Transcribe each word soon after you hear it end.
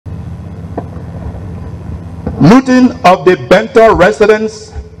looting of the Bento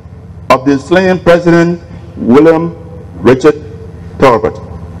residence of the slain President William Richard Tolbert.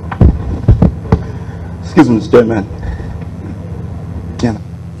 Excuse me, Mr. Chairman.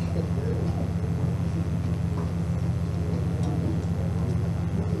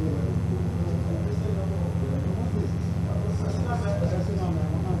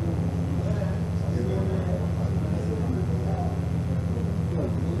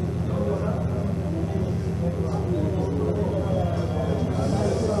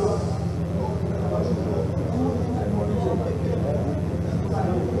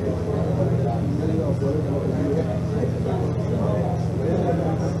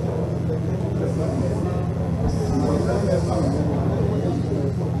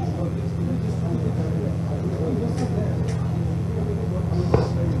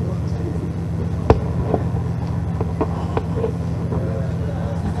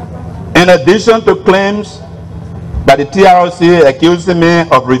 In addition to claims that the TRC accusing me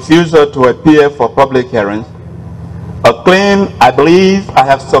of refusal to appear for public hearings, a claim I believe I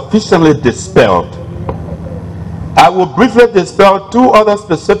have sufficiently dispelled. I will briefly dispel two other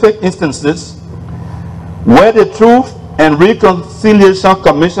specific instances where the Truth and Reconciliation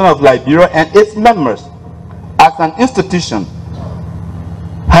Commission of Liberia and its members as an institution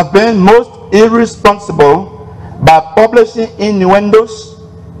have been most irresponsible by publishing innuendos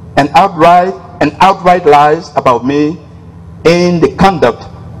and outright lies about me in the conduct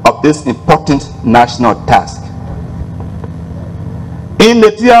of this important national task. In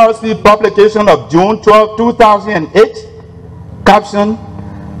the TRC publication of June 12, 2008, captioned,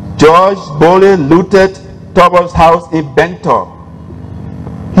 George Boley looted Tolbert's house in Bento.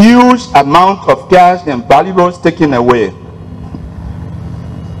 Huge amount of cash and valuables taken away.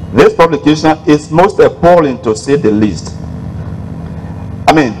 This publication is most appalling to say the least.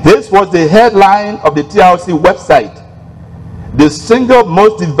 This was the headline of the TRC website. The single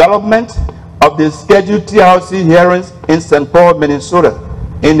most development of the scheduled TRC hearings in St. Paul, Minnesota,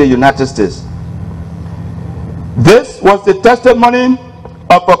 in the United States. This was the testimony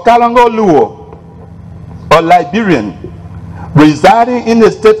of a Kalongo Luo, a Liberian, residing in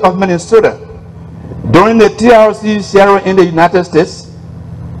the state of Minnesota during the TRC hearing in the United States,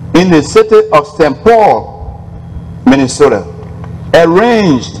 in the city of St. Paul, Minnesota,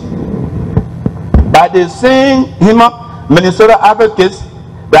 arranged by the same Minnesota advocates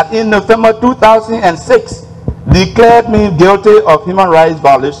that in November 2006 declared me guilty of human rights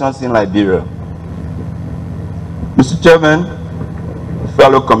violations in Liberia. Mr. Chairman,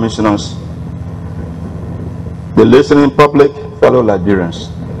 fellow commissioners, the listening public, fellow Liberians.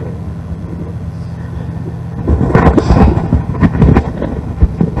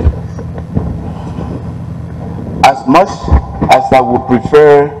 As much as I would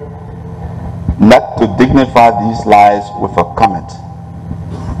prefer not to dignify these lies with a comment,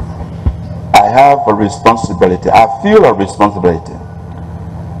 I have a responsibility, I feel a responsibility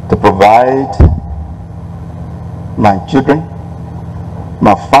to provide my children,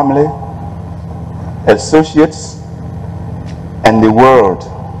 my family, associates, and the world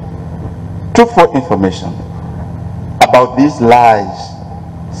truthful information about these lies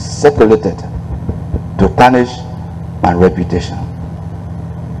circulated to tarnish my reputation.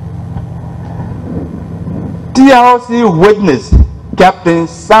 TRC witness Captain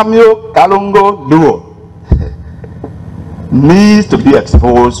Samuel Kalongo Luo needs to be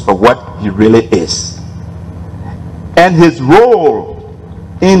exposed for what he really is, and his role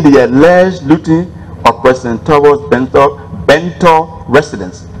in the alleged looting of President Tolbert's Bento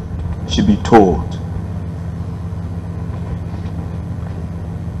residence should be told.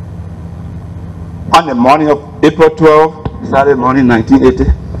 On the morning of April 12, Saturday morning,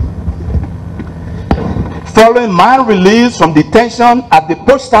 1980, following my release from detention at the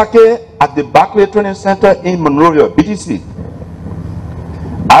Patriotic at the Barclay Training Center in Monrovia, BTC,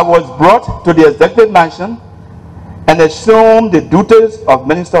 I was brought to the Executive Mansion and assumed the duties of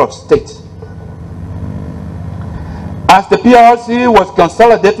Minister of State. As the PRC was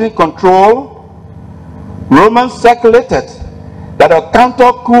consolidating control, rumors circulated that a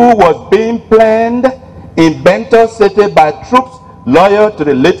counter-coup was being planned in Bento City by troops loyal to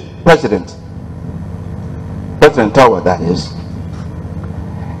the late president. President Tolbert, that is.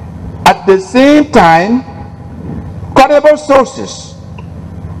 At the same time, credible sources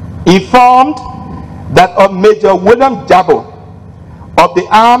informed that a Major William Jabo of the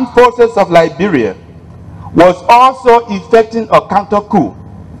Armed Forces of Liberia was also effecting a counter-coup.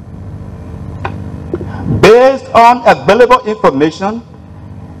 Based on available information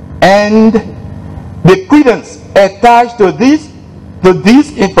and the credence attached to this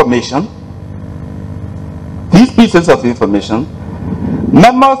information, the pieces of information.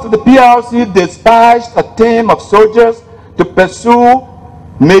 Members of the PRC dispatched a team of soldiers to pursue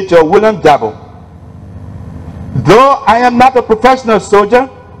Major William Dabo. Though I am not a professional soldier,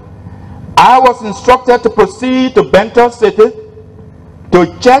 I was instructed to proceed to Bento City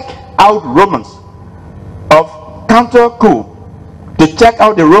to check out rumors of counter-coup, to check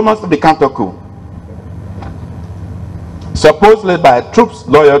out the rumors of the counter-coup, supposedly by troops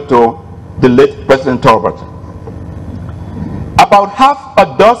loyal to the late President Talbot. About half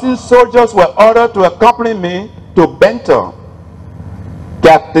a dozen soldiers were ordered to accompany me to Bento.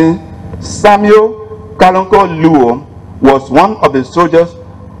 Captain Samuel Kalonko Luo was one of the soldiers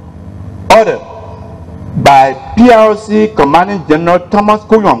ordered by PRC Commanding General Thomas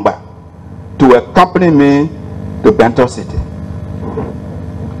Kuyongba to accompany me to Bento City.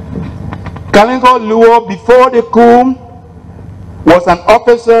 Kalonko Luo, before the coup, was an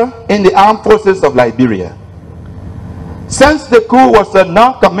officer in the Armed Forces of Liberia. Since the coup was a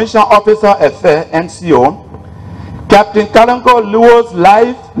non-commissioned officer affair, NCO, Captain Kalonko Luo's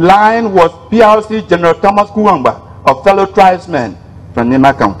lifeline was PRC General Thomas Kuyongba, a fellow tribesman from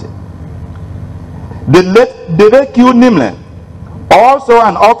Nima County. The late David Q. Nimle, also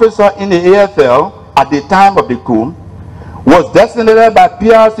an officer in the AFL at the time of the coup, was designated by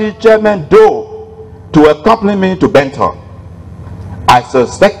PRC Chairman Doe to accompany me to Bento. I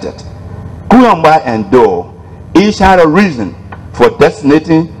suspected Kuyongba and Doe each had a reason for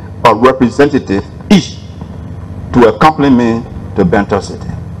designating a representative each to accompany me to Bento City.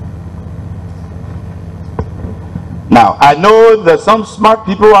 Now, I know there's some smart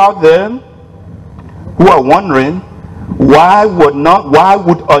people out there who are wondering why would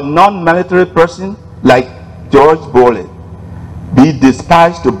a non-military person like George Boley be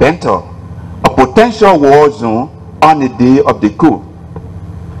dispatched to Bento, a potential war zone, on the day of the coup?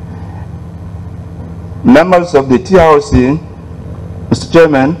 Members of the TRC, Mr.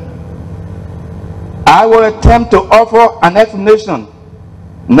 Chairman, I will attempt to offer an explanation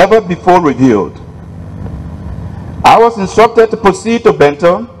never before revealed. I was instructed to proceed to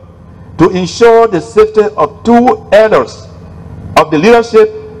Bento to ensure the safety of two elders of the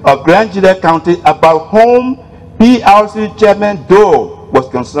leadership of Grand Jide County about whom PRC Chairman Doe was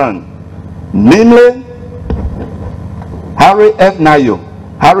concerned, namely Harry F. Nayo,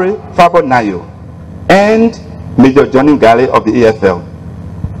 Harry Fabo Nayo, and Major Johnny Galley of the EFL.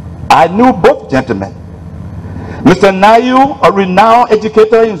 I knew both gentlemen. Mr. Nayu, a renowned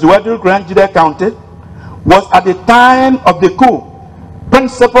educator in Zouadou, Grand Jide County, was at the time of the coup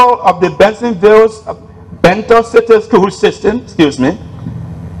principal of the Bensonville's Bento City school system,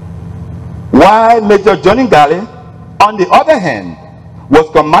 while Major Johnny Galley, on the other hand, was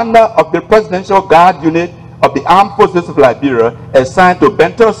commander of the Presidential Guard Unit of the Armed Forces of Liberia assigned to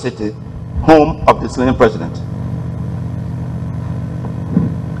Bento City, home of the slain president.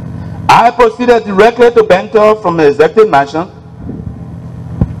 I proceeded directly to Bento from the executive mansion,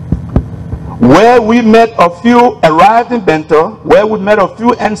 where we met a few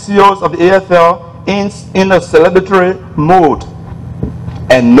NCOs of the AFL in a celebratory mode,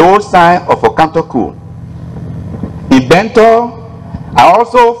 and no sign of a counter-coup. In Bento, I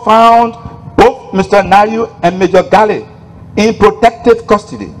also found both Mr. Nayu and Major Galley in protective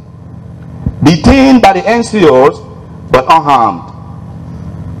custody, detained by the NCOs but unharmed.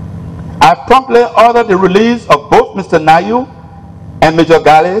 I promptly ordered the release of both Mr. Nayu and Major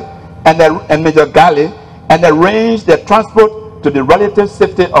Galley and arranged their transport to the relative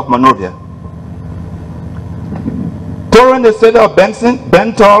safety of Monrovia. Touring the city of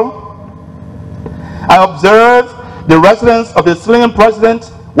Bento, I observed the residence of the slain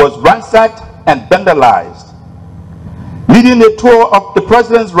president was ransacked and vandalized. Leading the tour of the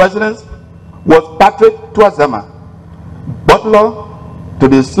president's residence was Patrick Tuazama, butler to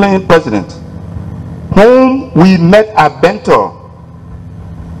the slain president, whom we met at Bento.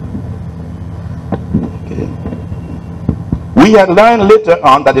 We had learned later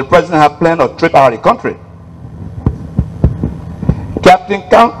on that the president had planned a trip out of the country. Captain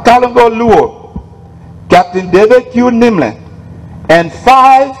Kalonko Luo, Captain David Q. Nimle, and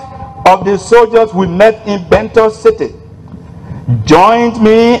 5 of the soldiers we met in Bento City joined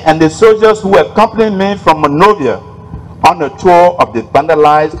me and the soldiers who accompanied me from Monrovia on a tour of the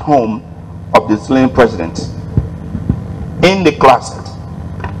vandalized home of the slain president. In the closet,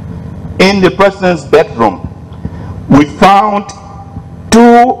 in the president's bedroom, we found 2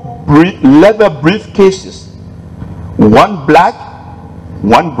 leather briefcases, one black,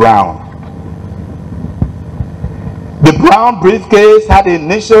 one brown. The brown briefcase had the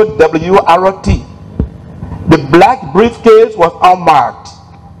initial WRT. The black briefcase was unmarked.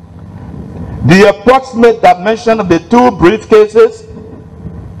 The approximate dimension of the two briefcases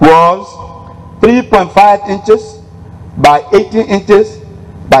was 3.5 inches by 18 inches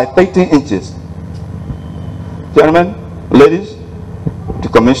by 13 inches. Gentlemen, ladies, the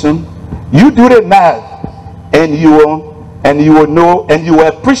commission, you do the math and you will know and you will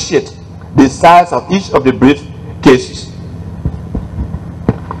appreciate the size of each of the briefcases.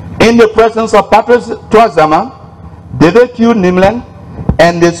 In the presence of Patriotic, David Q. Nimland,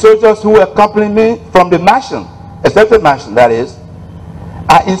 and the soldiers who accompanied me from the mansion, executive mansion that is,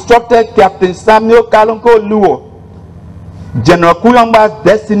 I instructed Captain Samuel Kalonko Luo, General Kuyongba's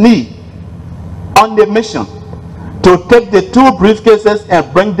designee, on the mission to take the two briefcases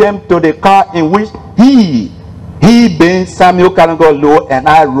and bring them to the car in which he being Samuel Kalonko Luo, and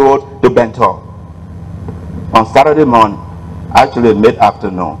I rode to Bento on Saturday morning, actually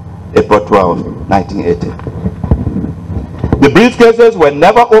mid-afternoon, April 12, 1980. The briefcases were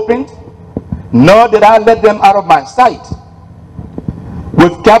never opened, nor did I let them out of my sight.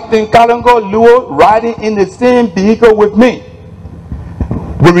 With Captain Kalonko Luo riding in the same vehicle with me,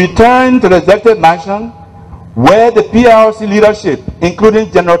 we returned to the executive mansion where the PRC leadership, including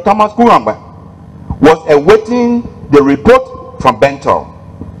General Thomas Kuramba, was awaiting the report from Bento.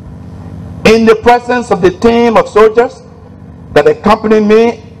 In the presence of the team of soldiers that accompanied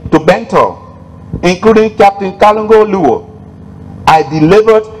me to Bento, including Captain Kalonko Luo, I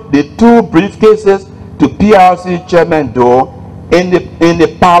delivered the two briefcases to PRC Chairman Doe in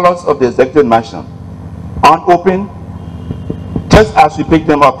the parlors of the executive mansion, unopened, just as we picked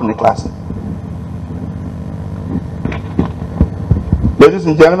them up from the closet. Ladies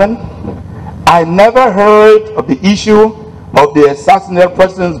and gentlemen, I never heard of the issue of the assassinated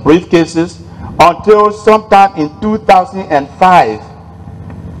president's briefcases until sometime in 2005,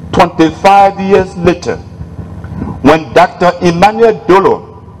 25 years later, when Dr. Emmanuel Dolo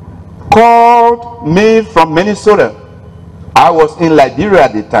called me from Minnesota. I was in Liberia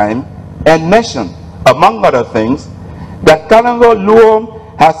at the time, and mentioned, among other things, that Kalonko Luo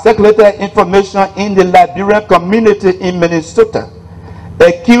has circulated information in the Liberian community in Minnesota,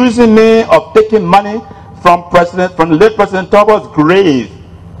 accusing me of taking money from the late President Topple's grave,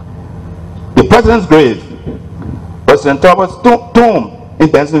 the president's grave, President Topple's tomb in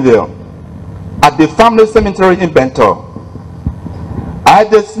Bensenville, at the family cemetery in Bento. I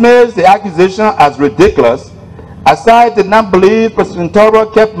dismissed the accusation as ridiculous, as I did not believe President Topple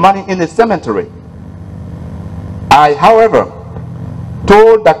kept money in the cemetery. I, however,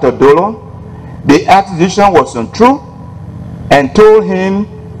 told Dr. Dolo the accusation was untrue, and told him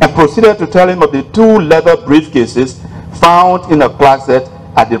and proceeded to tell him of the two leather briefcases found in a closet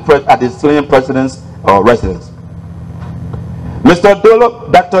at the slain president's residence. Mr. Dolo,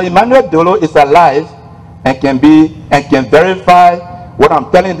 Dr. Emmanuel Dolo is alive and can verify what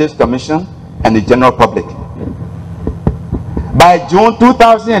I'm telling this commission and the general public. By June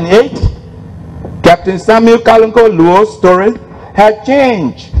 2008, Captain Samuel Kalonko Luo's story had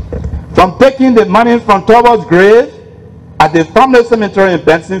changed from taking the money from Topple's grave at the family cemetery in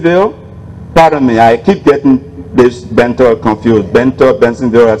Bensenville. Pardon me, I keep getting this Bento confused. Bento,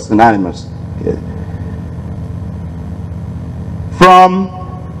 Bensenville are synonymous. Okay. From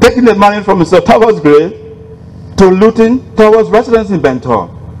taking the money from Mr. Topple's grave to looting Topple's residence in Bento.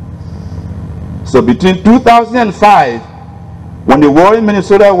 So between 2005, when the war in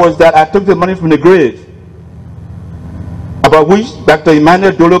Minnesota was that I took the money from the grave, about which Dr.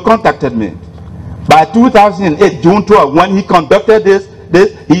 Emmanuel Dolo contacted me. By 2008, June 12, when he conducted this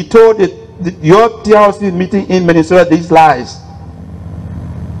he told your TRC meeting in Minnesota these lies.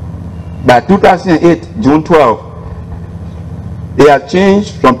 By 2008, June 12, they had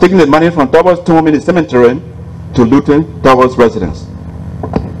changed from taking the money from Topple's tomb in the cemetery to looting Topple's residence.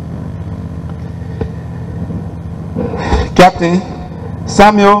 Captain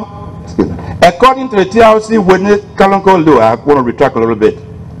Samuel, according to the TRC witness Kalonko Luo, I want to retract a little bit,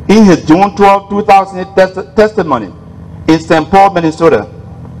 in his June 12, 2008 testimony in St. Paul, Minnesota,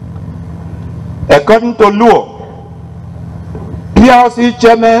 according to Luo, PRC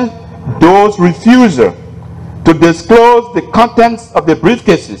Chairman Doe's refusal to disclose the contents of the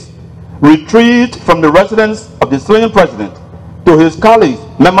briefcases retrieved from the residence of the slain president to his colleagues,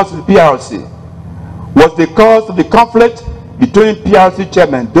 members of the PRC, was the cause of the conflict between PRC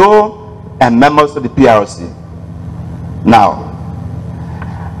Chairman Doe and members of the PRC. Now,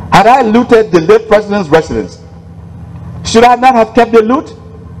 had I looted the late president's residence, should I not have kept the loot?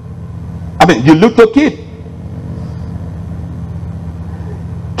 I mean, you loot to keep.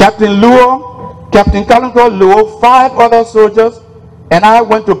 Captain Kalonko Luo, 5 other soldiers, and I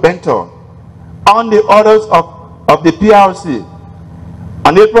went to Bento on the orders of the PRC.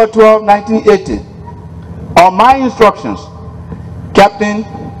 On April 12, 1980, on my instructions, Captain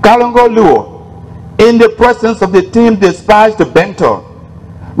Kalongo Luo, in the presence of the team dispatched to Bento,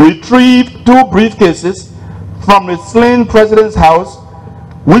 retrieved 2 briefcases from the slain president's house,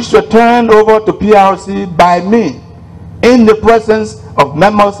 which were turned over to PRC by me in the presence of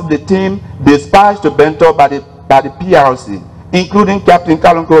members of the team dispatched to Bento by the PRC, including Captain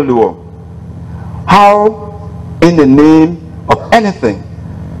Kalongo Luo. How, in the name of anything,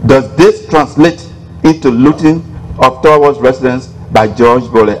 does this translate into looting of Towards residence by George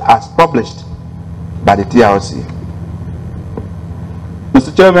Boley as published by the TRC?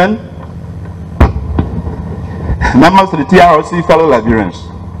 Mr. Chairman, members of the TRC, fellow Liberians,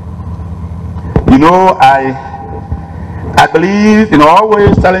 you know, I believe in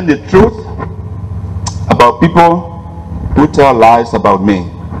always telling the truth about people who tell lies about me.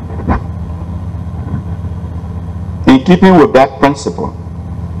 In keeping with that principle,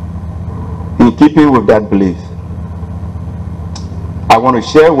 in keeping with that belief, I want to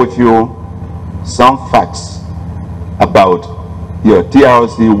share with you some facts about your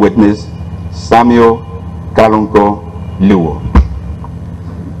TRC witness, Samuel Kalongo Luo.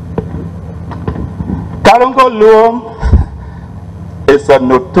 Kalongo Luo is a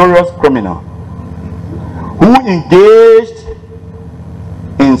notorious criminal who engaged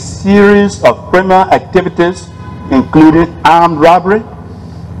in series of criminal activities including armed robbery,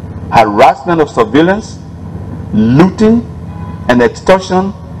 harassment of civilians, looting, and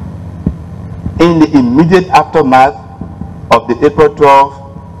extortion in the immediate aftermath of the April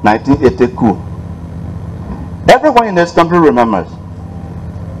 12, 1980 coup. Everyone in this country remembers,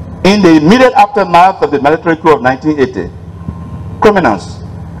 in the immediate aftermath of the military coup of 1980, criminals,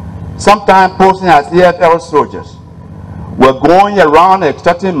 sometimes posing as EFL soldiers, were going around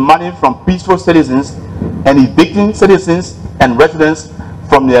extracting money from peaceful citizens and evicting citizens and residents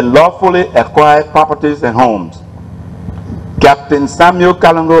from their lawfully acquired properties and homes. Captain Samuel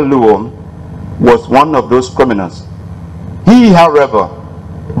Kalongo Luo was one of those criminals. He, however,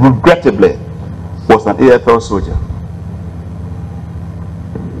 regrettably, was an AFL soldier.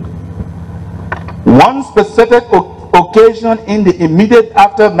 One specific occasion in the immediate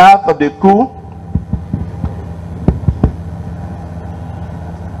aftermath of the coup,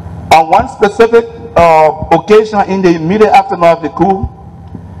 on one specific occasion in the immediate aftermath of the coup,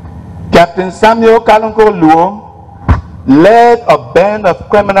 Captain Samuel Kalongo Luo led a band of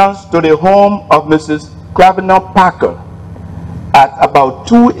criminals to the home of Mrs. Cravenel Parker at about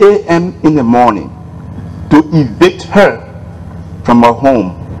 2 a.m. in the morning to evict her from her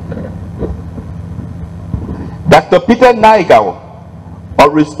home. Dr. Peter Naigao, a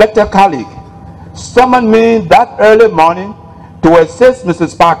respected colleague, summoned me that early morning to assist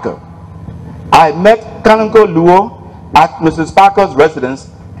Mrs. Parker. I met Kalongo Luo at Mrs. Parker's residence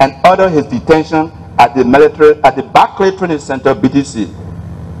and ordered his detention at the Barclay Training Center, BTC.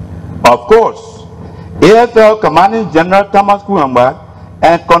 Of course, AFL Commanding General Thomas Kuamba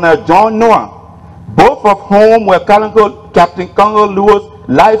and Colonel John Noah, both of whom were Captain Kalongo Luo's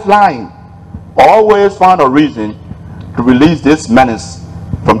lifeline, always found a reason to release this menace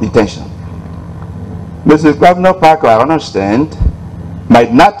from detention. Mrs. Cravenel Parker, I understand,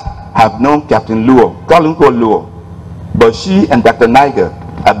 might not have known Captain Kalongo Luo, but she and Dr. Niger,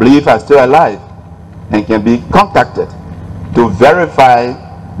 I believe, are still alive and can be contacted to verify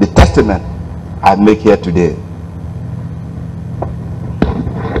the testament I make here today.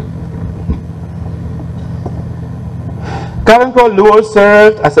 Kalongo Luo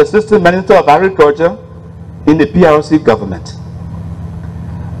served as Assistant Minister of Agriculture in the PRC government.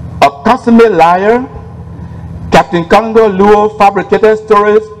 A consummate liar, Captain Kalongo Luo fabricated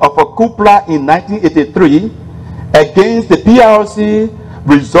stories of a coup plot in 1983 against the PRC,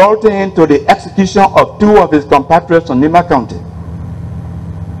 resulting into the execution of 2 of his compatriots in Nima County.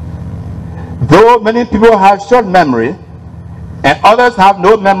 Though many people have short memory and others have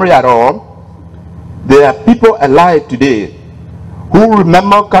no memory at all, there are people alive today who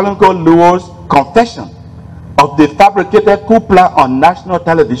remember Kalongo Luo's confession of the fabricated coup plot on national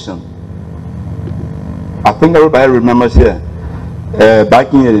television. I think everybody remembers here.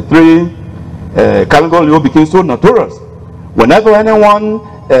 Back in 83, Kalongo Luo became so notorious. Whenever anyone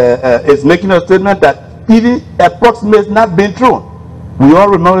is making a statement that even approximates not being true, we all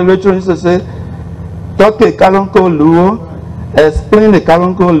remember the lecturer used to say, "Talk to Kalongo Luo, explain the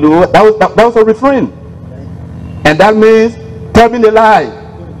Kalongo Luo." That was a refrain. And that means, tell me the lie.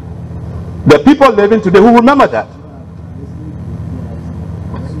 The people living today who remember that.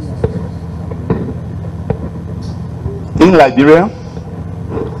 In Liberia,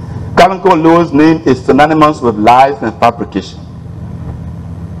 Kalongo Luo's name is synonymous with lies and fabrication.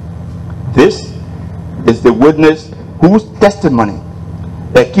 is the witness whose testimony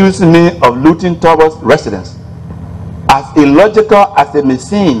accusing me of looting Topple's residence, as illogical as it may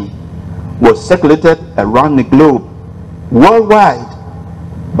seem, was circulated around the globe, worldwide,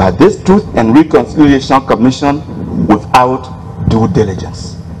 by this Truth and Reconciliation Commission without due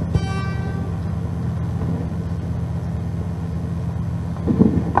diligence.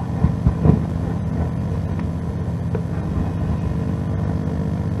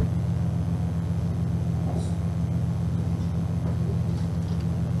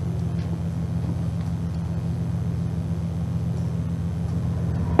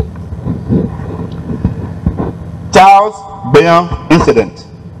 Charles Bayon incident.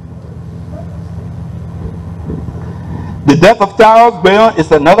 The death of Charles Bayon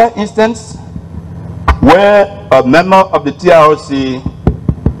is another instance where a member of the TROC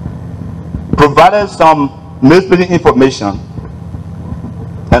provided some misleading information,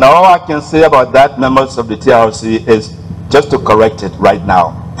 and all I can say about that members of the TROC is just to correct it right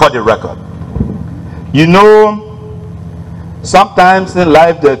now for the record. You know, sometimes in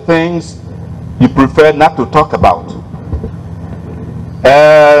life there are things you prefer not to talk about.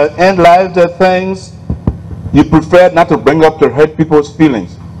 In life there are things you prefer not to bring up to hurt people's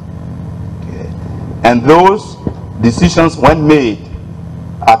feelings. Okay. And those decisions, when made,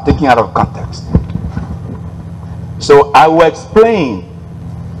 are taken out of context. So I will explain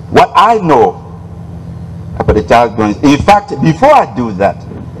what I know about the Charles Bayon. In fact, before I do that,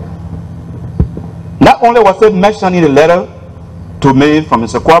 not only was it mentioned in the letter to me from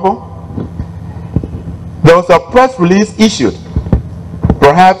Mr. Kwabo, there was a press release issued,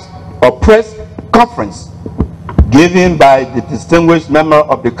 perhaps a press conference given by the distinguished member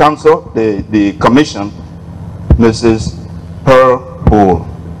of the council, the commission, Mrs. Pearl Bull,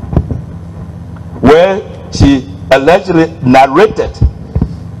 where she allegedly narrated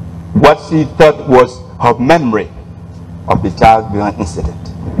what she thought was her memory of the Charles Bayon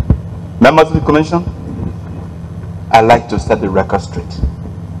incident. Members of the commission, I'd like to set the record straight.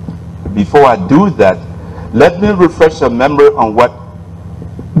 Before I do that, let me refresh your memory on what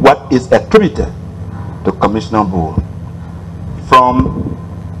is attributed to Commissioner Bull from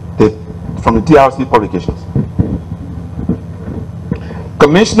the TRC publications.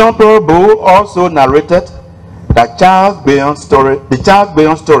 Commissioner Bull also narrated that the Charles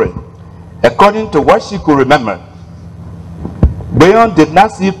Bayon story, according to what she could remember. Bayon did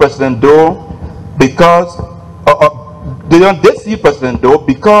not see President Doe because Bayon did see President Doe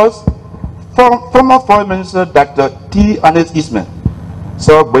because former Foreign Minister Dr. T. Ernest Eastman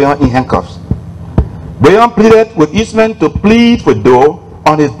saw Bayon in handcuffs. Bayon pleaded with Eastman to plead with Doe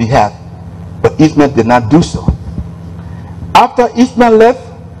on his behalf, but Eastman did not do so. After Eastman left,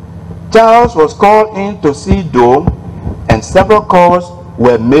 Charles was called in to see Doe, and several calls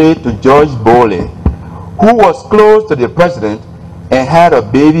were made to George Boley, who was close to the president and had a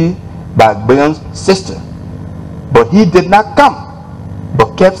baby by Bayon's sister. But he did not come,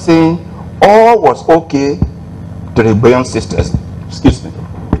 but kept saying all was okay to the Bayon sisters. Excuse me.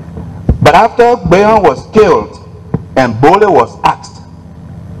 But after Bayon was killed and Boley was asked,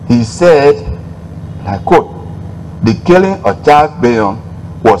 he said, and I quote, "The killing of Charles Bayon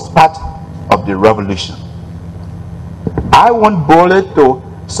was part of the revolution." I want Boley to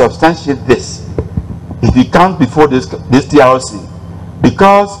substantiate this if he comes before this TRC,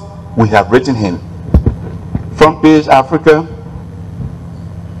 because we have written him. Front page Africa,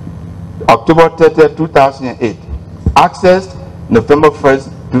 October 30, 2008. Accessed November 1st,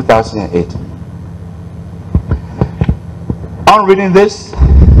 2008. On reading this,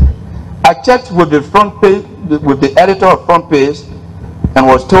 I checked with the front page, with the editor of Front Page, and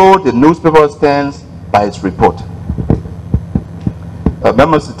was told the newspaper stands by its report.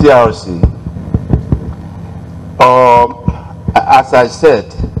 Members of the TRC, as I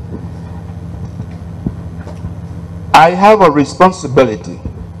said, I have a responsibility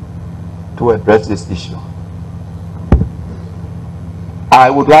to address this issue. I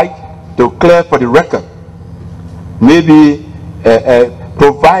would like to clear for the record, maybe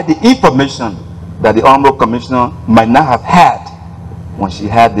provide the information that the Honorable Commissioner might not have had when she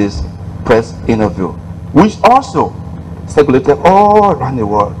had this press interview, which also circulated all around the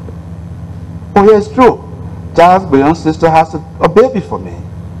world. Oh yeah, it's true. Charles Bayon's sister has a baby for me.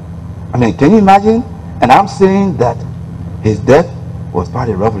 I mean, can you imagine? And I'm saying that his death was part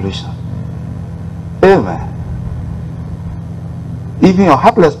of the revolution. Amen. Even a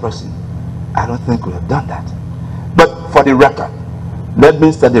helpless person, I don't think would have done that. But for the record, let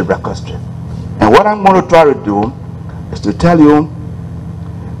me set the record straight. And what I'm going to try to do is to tell you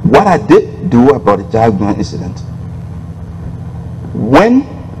what I did do about the Charles Bayon incident. When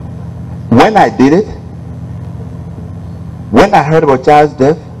I did it, when I heard about Charles'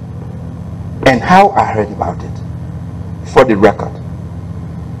 death and how I heard about it, for the record.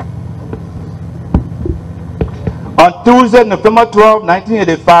 On Tuesday, November 12,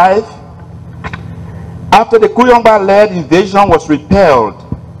 1985, after the Kuyomba-led invasion was repelled,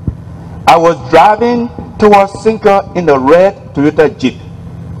 I was driving towards Sinker in a red Toyota Jeep.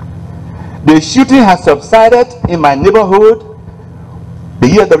 The shooting has subsided in my neighborhood, the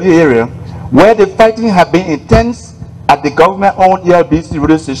ELW area, where the fighting had been intense at the government-owned ELBC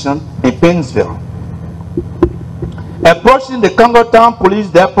radio station in Painesville. Approaching the Congo Town Police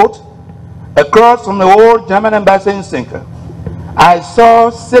Depot, across from the old German embassy in Sinker, I saw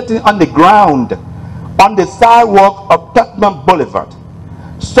sitting on the ground on the sidewalk of Tottenham Boulevard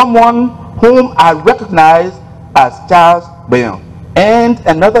someone whom I recognized as Charles Bayon and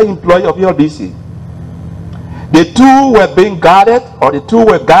another employee of ELBC. The two were being guarded, or the two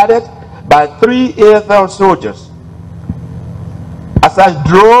were guarded by 3 AFL soldiers. As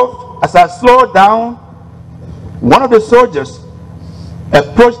I slowed down, one of the soldiers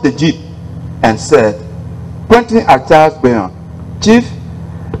approached the Jeep and said, pointing at Charles Bayon, "Chief,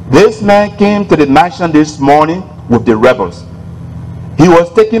 this man came to the mansion this morning with the rebels. He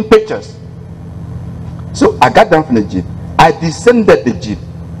was taking pictures." So I got down from the Jeep. I descended the Jeep.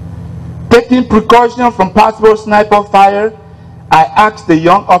 Taking precaution from possible sniper fire, I asked the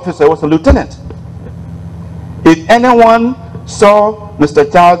young officer, who was a lieutenant, if anyone saw Mr.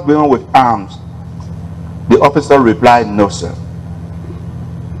 Charles Bayon with arms. The officer replied, "No, sir.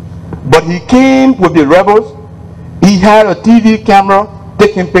 But he came with the rebels. He had a TV camera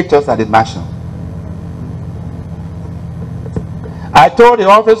taking pictures at the mansion." I told the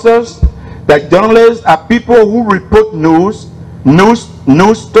officers that journalists are people who report news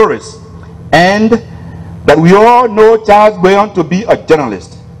stories, and that we all know Charles Bayon to be a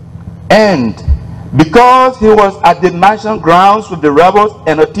journalist. And because he was at the mansion grounds with the rebels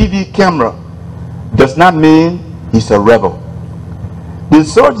and a TV camera, does not mean he's a rebel. The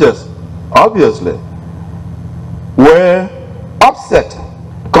soldiers, obviously, were upset,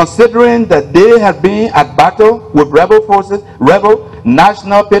 considering that they had been at battle with rebel forces, rebel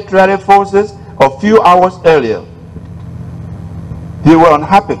National Patriotic forces, a few hours earlier. They were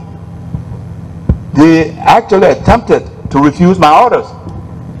unhappy. They actually attempted to refuse my orders.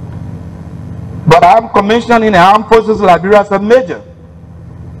 But I'm commissioned in the Armed Forces of Liberia as a major.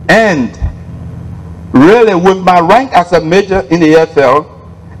 And really, with my rank as a major in the AFL,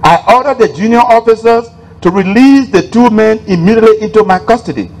 I ordered the junior officers to release the 2 men immediately into my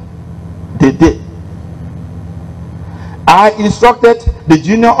custody. They did. I instructed the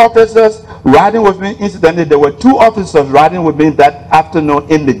junior officers riding with me. Incidentally, there were 2 officers riding with me that afternoon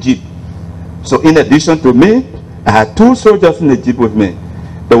in the Jeep. So in addition to me, I had 2 soldiers in the Jeep with me.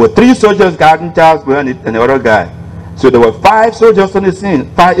 There were 3 soldiers guarding Charles Bayon and the other guy. So there were 5 soldiers on the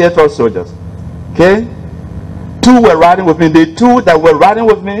scene, 5 AFL soldiers. Okay? 2 were riding with me. The 2 that were riding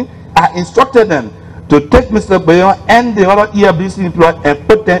with me, I instructed them to take Mr. Bayon and the other ELBC employee and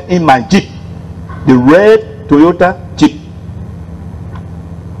put them in my Jeep, the red Toyota Jeep.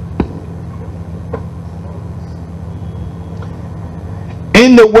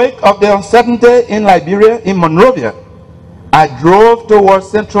 In the wake of the uncertainty in Liberia, in Monrovia, I drove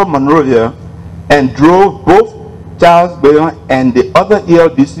towards central Monrovia and drove both Charles Bayon and the other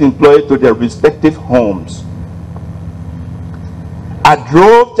ELBC employees to their respective homes. I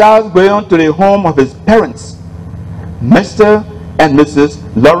drove Charles Bayon to the home of his parents, Mr. and Mrs.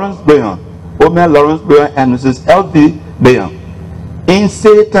 Lawrence Bayon, Omer Lawrence Bayon and Mrs. L.B. Bayon, in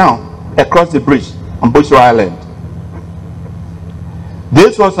Say Town, across the bridge on Bushra Island.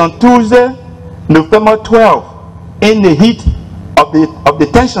 This was on Tuesday, November 12, in the heat of the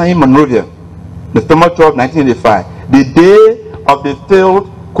tension in Monrovia, November 12, 1985, the day of the failed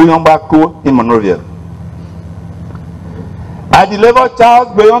Kuyomba coup in Monrovia. I delivered Charles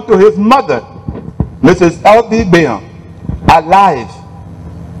Bayon to his mother, Mrs. L.B. Bayon, alive.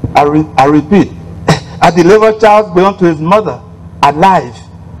 I repeat, I delivered Charles Bayon to his mother, alive.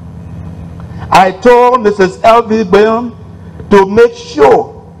 I told Mrs. L.B. Bayon to make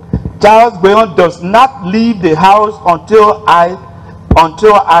sure Charles Bayon does not leave the house until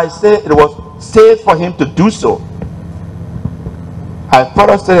I say it was safe for him to do so. I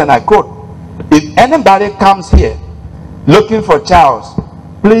further said, and I quote, "If anybody comes here looking for Charles,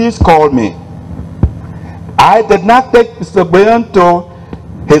 please call me." I did not take Mr. Bayon to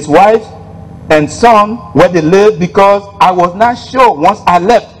his wife and son where they lived because I was not sure once I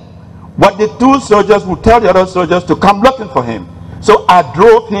left what the 2 soldiers would tell the other soldiers to come looking for him. So I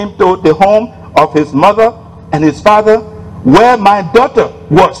drove him to the home of his mother and his father, where my daughter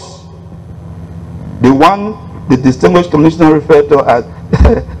was, the one the distinguished commissioner referred to as,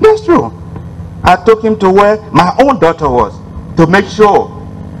 that's true. I took him to where my own daughter was to make sure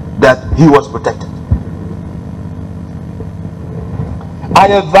that he was protected. I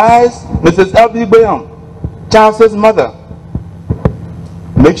advised Mrs. L.B. Bayam, Charles's mother,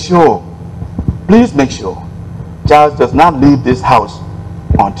 make sure, please make sure, Charles does not leave this house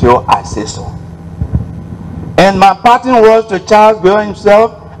until I say so. And my parting words to Charles Bayam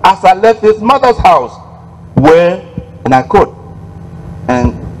himself as I left his mother's house were, and I quote,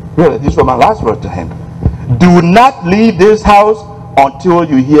 and really these were my last words to him: do not leave this house until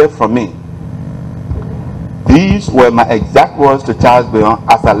you hear from me. These were my exact words to Charles Bayam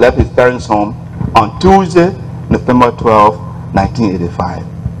as I left his parents' home on Tuesday, November 12, 1985.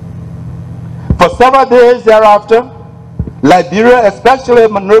 For several days thereafter, Liberia, especially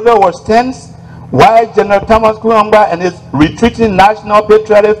Monrovia, was tense, while General Thomas Kuyomba and his retreating National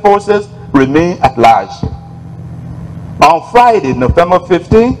Patriotic Forces remained at large. On Friday, November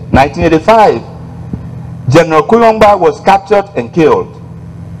 15, 1985, General Kuyomba was captured and killed.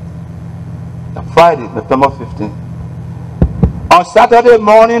 Friday, November 15. On Saturday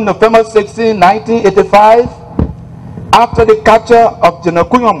morning, November 16, 1985, after the capture of General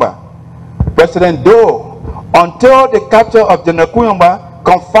Kuyomba, President Doe, until the capture of General Kuyomba,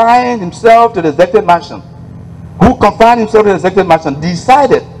 confined himself to the executive mansion,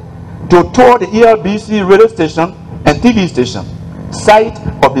 decided to tour the ELBC radio station and TV station, site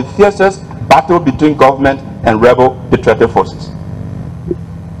of the fiercest battle between government and rebel patriotic forces.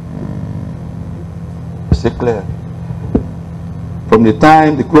 Is it clear? From the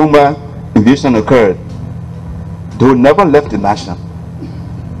time the Kuyomba invasion occurred, Doe never left the nation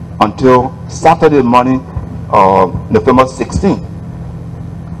until Saturday morning of November 16.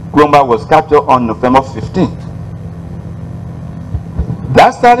 Kuyomba was captured on November 15.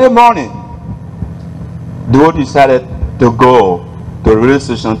 That Saturday morning, Doe decided to go to the radio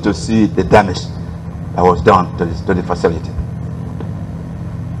station to see the damage that was done to the facility.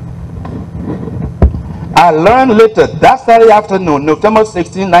 I learned later that Saturday afternoon, November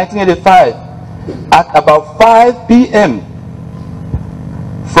 16, 1985, at about 5 p.m.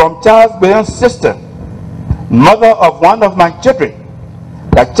 from Charles Bayam's sister, mother of one of my children,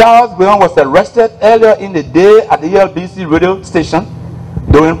 that Charles Bayam was arrested earlier in the day at the ELBC radio station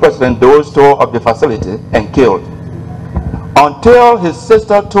during President Doe's tour of the facility and killed. Until his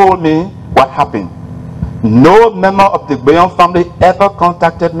sister told me what happened, no member of the Bayam family ever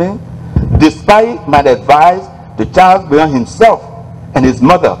contacted me, despite my advice to Charles Bayam himself and his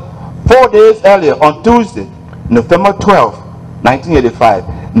mother 4 days earlier on Tuesday, November 12,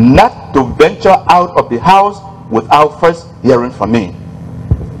 1985, not to venture out of the house without first hearing from me.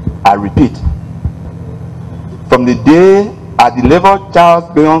 I repeat, from the day I delivered Charles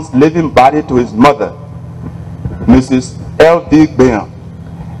Bayam's living body to his mother, Mrs. L.D. Bayam,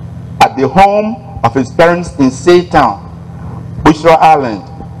 at the home of his parents in Saytown, Bushra Island,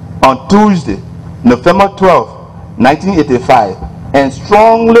 on Tuesday, November 12, 1985, and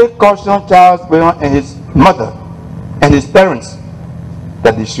strongly cautioned Charles Bayam and his mother and his parents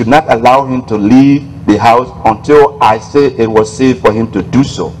that they should not allow him to leave the house until I said it was safe for him to do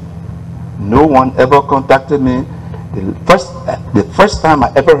so. No one ever contacted me. The first time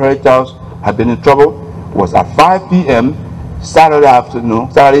I ever heard Charles had been in trouble was at 5 p.m.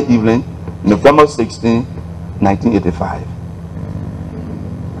 Saturday evening, November 16, 1985.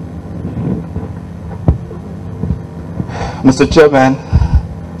 Mr. Chairman,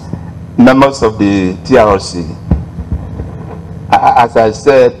 members of the TRC, as I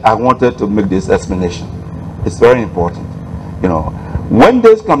said, I wanted to make this explanation. It's very important. You know, when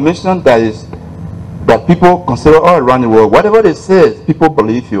there's commission that people consider all around the world, whatever they say, people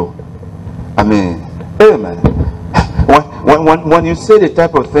believe you. I mean, hey man, when you say the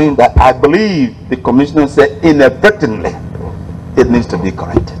type of thing that I believe the commissioner said inadvertently, it needs to be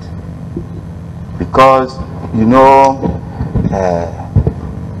corrected. Because, you know,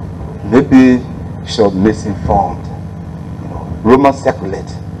 maybe she was misinformed, you know, rumors circulate,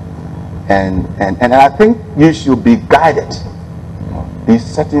 and I think you should be guided, you know, be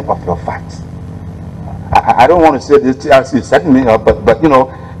certain of your facts. I don't want to say this TRC is setting me up, but you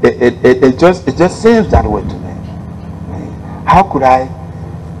know, it just seems that way to me. How could I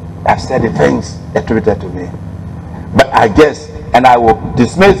have said the things attributed to me? But I guess, and I will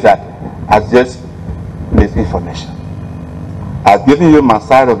dismiss that as just misinformation. I've given you my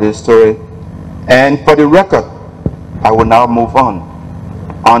side of the story, and for the record, I will now move on.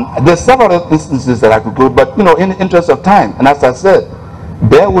 There's several other instances that I could go, but you know, in the interest of time, and as I said,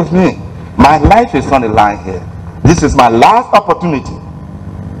 bear with me. My life is on the line here. This is my last opportunity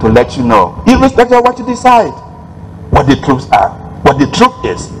to let you know, irrespective of what you decide. what the truths are, what the truth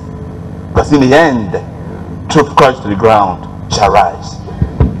is. Because in the end, truth crushed to the ground shall rise.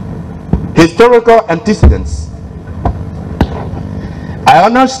 Historical antecedents. I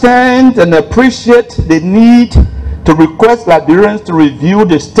understand and appreciate the need to request Liberians to review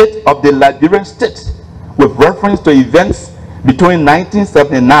the state of the Liberian state with reference to events between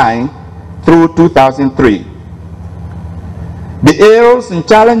 1979 through 2003. The ills and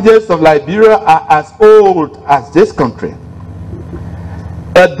challenges of Liberia are as old as this country.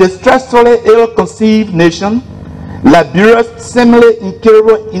 A distressfully ill-conceived nation, Liberia's seemingly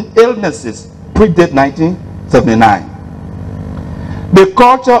incurable illnesses predate 1979. The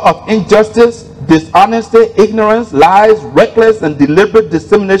culture of injustice, dishonesty, ignorance, lies, reckless and deliberate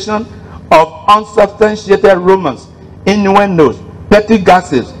dissemination of unsubstantiated rumors, innuendos, petty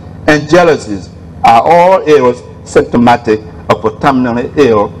gossips, and jealousies are all ills symptomatic of a terminally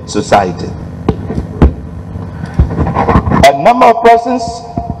ill society. A number of persons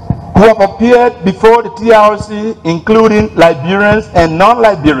who have appeared before the TRC, including Liberians and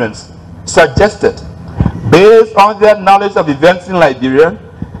non-Liberians, suggested, based on their knowledge of events in Liberia,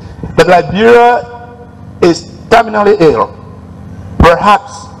 that Liberia is terminally ill,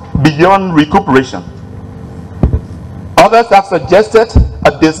 perhaps beyond recuperation. Others have suggested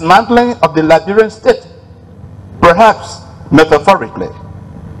a dismantling of the Liberian state, perhaps metaphorically.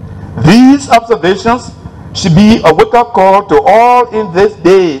 These observations should be a wake-up call to all in this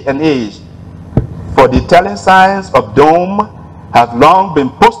day and age, for the telling signs of doom have long been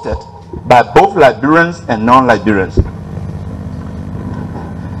posted by both Liberians and non-Liberians.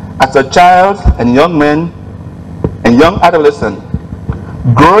 As a child and young man and young adolescent,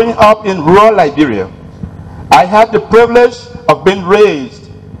 growing up in rural Liberia, I had the privilege of being raised,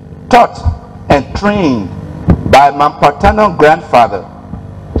 taught, and trained by my paternal grandfather,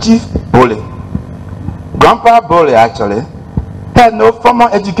 Chief Boley. Grandpa Boley actually had no formal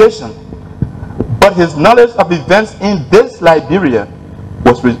education, but his knowledge of events in this Liberia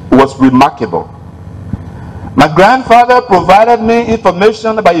was remarkable. My grandfather provided me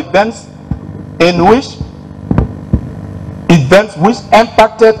information about events which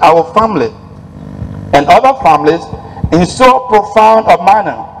impacted our family and other families in so profound a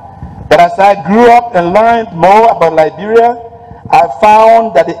manner that as I grew up and learned more about Liberia, I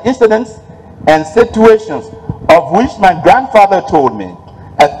found that the incidents and situations of which my grandfather told me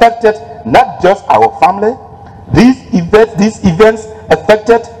affected not just our family. These events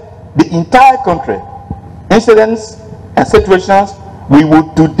affected the entire country. Incidents and situations we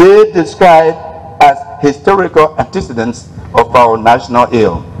would today describe as historical antecedents of our national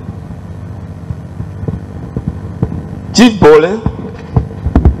ill. Chief Boley,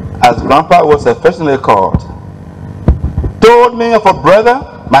 as Grandpa was affectionately called, told me of a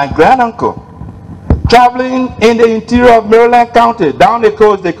brother, my granduncle, traveling in the interior of Maryland County, down the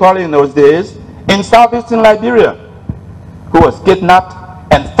coast they call it in those days, in southeastern Liberia, who was kidnapped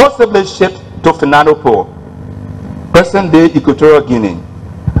and forcibly shipped to Finado, present-day Equatorial Guinea,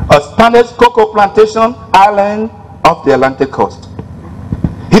 a Spanish cocoa plantation island off the Atlantic coast.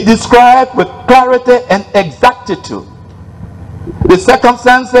 He described with clarity and exactitude the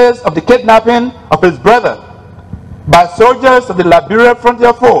circumstances of the kidnapping of his brother by soldiers of the Liberia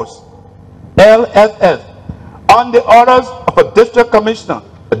Frontier Force, LFF, on the orders of a district commissioner,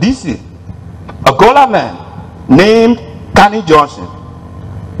 a DC, a Gola man named Connie Johnson,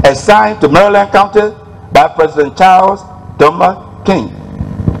 assigned to Maryland County by President Charles Dumba King.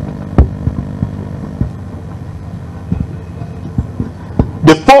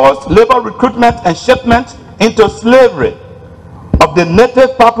 The forced labor recruitment and shipment into slavery of the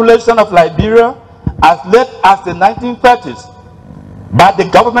native population of Liberia as late as the 1930s by the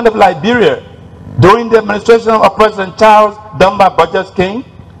government of Liberia during the administration of President Charles Dumba King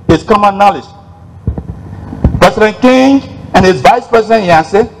is common knowledge. President King and his Vice President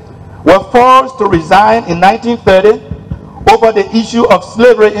Yancey were forced to resign in 1930 over the issue of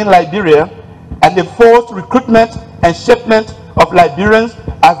slavery in Liberia and the forced recruitment and shipment of Liberians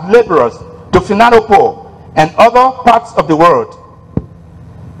as laborers to Finado and other parts of the world.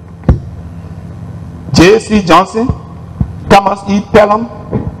 J.C. Johnson, Thomas E. Pelham,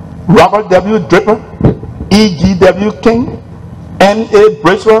 Robert W. Dripper, E.G.W. King, N.A.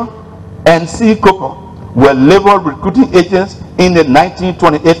 Bracewell, and C. Cooper were labor recruiting agents in the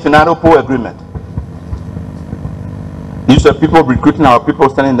 1928 Finado Agreement. These were people recruiting our people,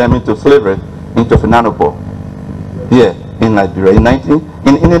 sending them into slavery, into Finado here in Liberia in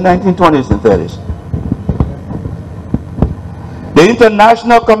the 1920s and 30s. The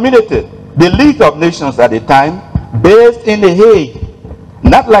international community, the League of Nations at the time, based in The Hague,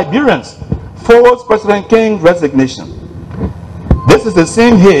 not Liberians, forced President King's resignation. This is the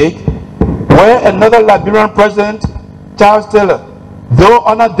same Hague where another Liberian president, Charles Taylor, though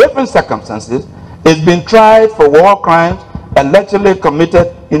under different circumstances, is being tried for war crimes allegedly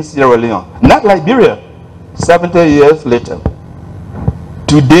committed in Sierra Leone, not Liberia, 70 years later.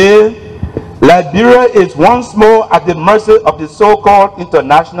 Today, Liberia is once more at the mercy of the so-called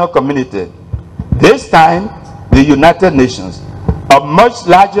international community. This time, the United Nations, a much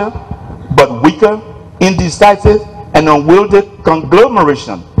larger but weaker, indecisive, and unwieldy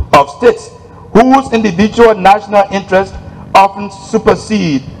conglomeration of states whose individual national interests often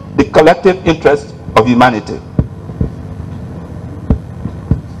supersede the collective interests of humanity.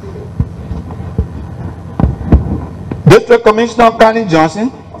 District Commissioner Connie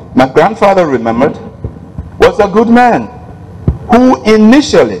Johnson, my grandfather remembered, was a good man who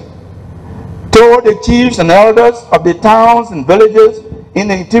initially told the chiefs and elders of the towns and villages in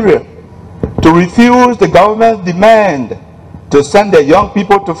the interior to refuse the government's demand to send their young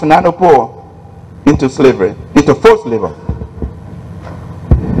people to Funanopo into slavery, into forced labor.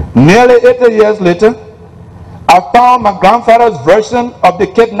 Nearly 80 years later, I found my grandfather's version of the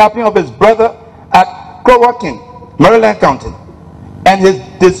kidnapping of his brother at Crowakin, Maryland County, and his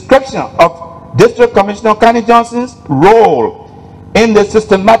description of District Commissioner Connie Johnson's role in the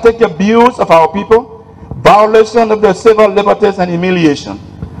systematic abuse of our people, violation of their civil liberties and humiliation,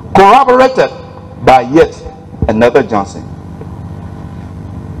 corroborated by yet another Johnson.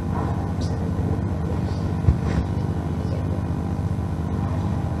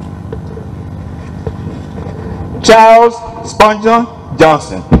 Charles Spurgeon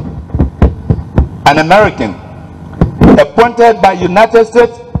Johnson, an American, appointed by United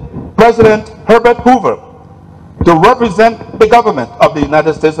States President Herbert Hoover to represent the government of the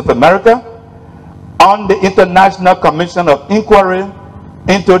United States of America on the International Commission of Inquiry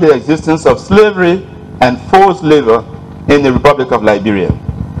into the existence of slavery and forced labor in the Republic of Liberia.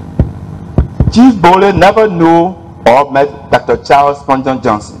 Chief Boley never knew or met Dr. Charles Spurgeon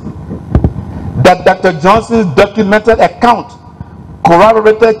Johnson. That Dr. Johnson's documented account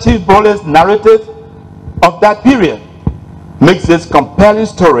corroborated Chief Boley's narrative of that period makes this a compelling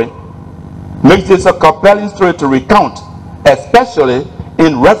story to recount, especially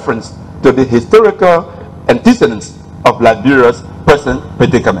in reference to the historical antecedents of Liberia's present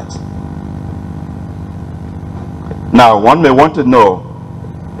predicament. Now, one may want to know,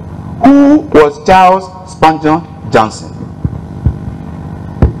 who was Charles Spurgeon Johnson?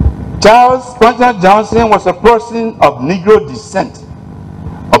 Charles Spurgeon Johnson was a person of Negro descent,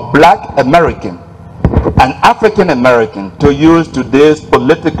 a black American, an African American, to use today's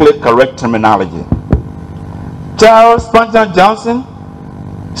politically correct terminology. Charles Spurgeon Johnson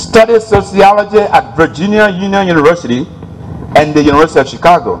studied sociology at Virginia Union University and the University of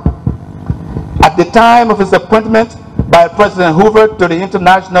Chicago. At the time of his appointment by President Hoover to the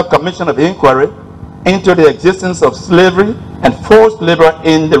International Commission of Inquiry into the existence of slavery and forced labor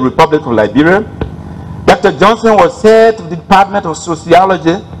in the Republic of Liberia, Dr. Johnson was head of the Department of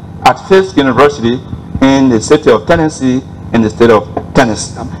Sociology at Fisk University in the city of Tennessee, in the state of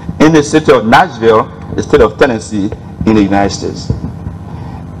Tennessee, in the city of Nashville, the state of Tennessee, in the United States.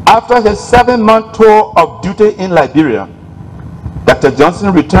 After his 7-month tour of duty in Liberia, Dr.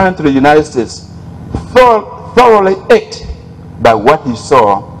 Johnson returned to the United States, thoroughly ached by what he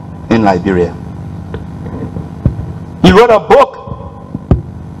saw in Liberia. He wrote a book.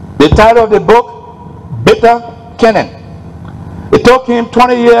 The title of the book, Bitter Cannon. It took him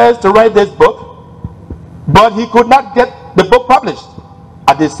 20 years to write this book, but he could not get the book published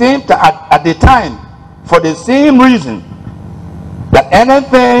at the time for the same reason that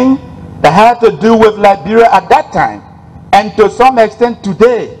anything that had to do with Liberia at that time, and to some extent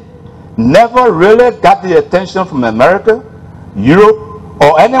today, never really got the attention from America, Europe,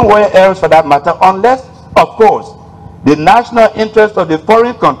 or anywhere else for that matter, unless, of course, the national interest of the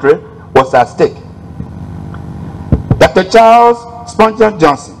foreign country was at stake. Dr. Charles Spurgeon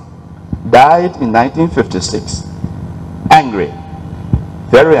Johnson died in 1956, angry,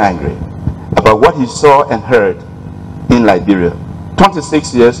 very angry, about what he saw and heard in Liberia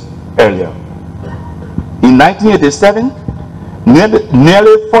 26 years earlier. In 1987,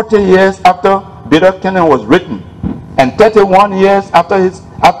 nearly 40 years after Bitter Cannon was written, and 31 years after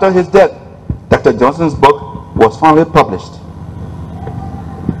his death, Dr. Johnson's book was finally published.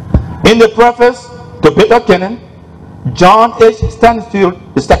 In the preface to Bitter Cannon, John H. Stanfield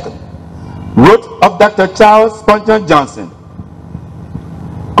II wrote of Dr. Charles Spurgeon Johnson,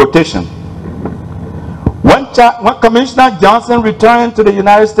 quotation, when Commissioner Johnson returned to the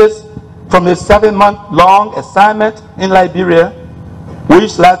United States from his 7-month-long assignment in Liberia,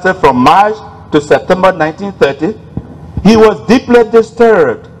 which lasted from March to September 1930, he was deeply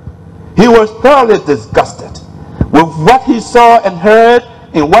disturbed. He was thoroughly disgusted with what he saw and heard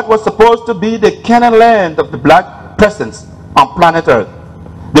in what was supposed to be the Canaan land of the black presence on planet Earth,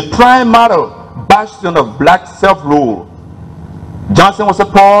 the prime model bastion of black self-rule. Johnson was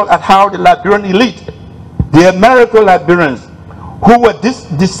appalled at how the Liberian elite, the Americo-Liberians, who were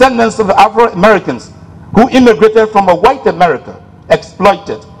descendants of Afro-Americans who immigrated from a white America,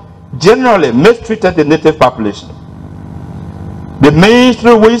 exploited, generally mistreated the native population. The means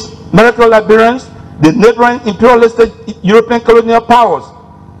through which Americo-Liberians, the neighboring imperialistic European colonial powers,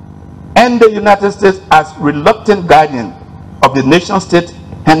 and the United States as reluctant guardian of the nation-state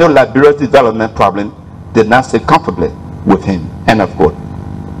handled Liberia's development problem did not sit comfortably with him. End of quote.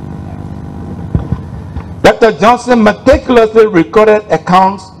 Dr. Johnson meticulously recorded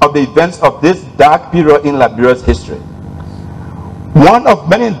accounts of the events of this dark period in Liberia's history. One of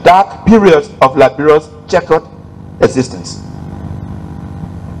many dark periods of Liberia's checkered existence.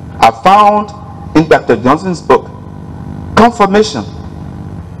 I found in Dr. Johnson's book confirmation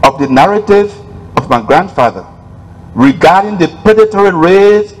of the narrative of my grandfather regarding the predatory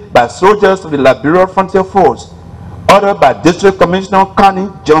raids by soldiers of the Liberia Frontier Force ordered by District Commissioner Connie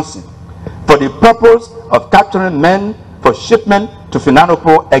Johnson for the purpose of capturing men for shipment to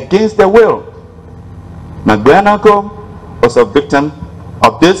Finanopo against their will. My granduncle was a victim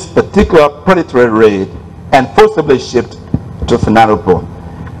of this particular predatory raid and forcibly shipped to Finanopo.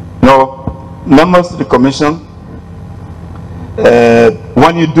 Now, members of the commission,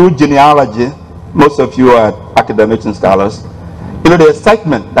 when you do genealogy, most of you are academics and scholars, you know the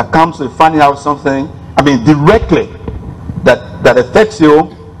excitement that comes with finding out something, I mean directly, that affects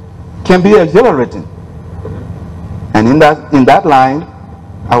you can be exhilarating. And in that line,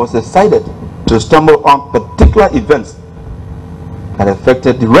 I was excited to stumble on particular events that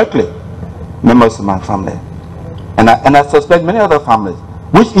affected directly members of my family. And I suspect many other families,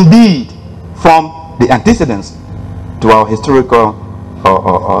 which indeed form the antecedents to our historical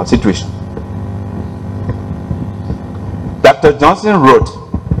situation. Dr. Johnson wrote,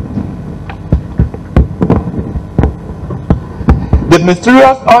 "The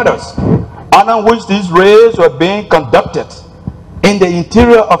mysterious orders under which these raids were being conducted in the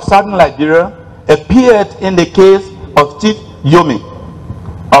interior of southern Liberia appeared in the case of Chief Yomi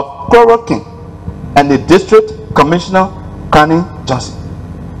of Korokin and the District Commissioner Connie Johnson.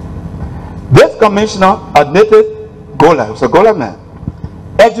 This commissioner, a native Gola, was a Gola man,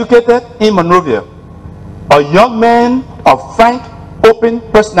 educated in Monrovia, a young man of frank, open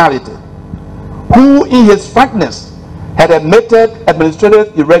personality, who in his frankness had admitted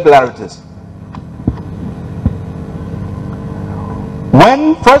administrative irregularities.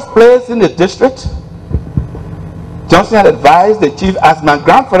 When first placed in the district, Johnson had advised the chief, as my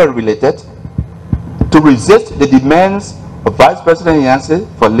grandfather related, to resist the demands of Vice President Yancey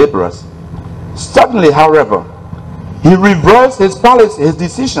for laborers. Suddenly, however, he reversed his policy, his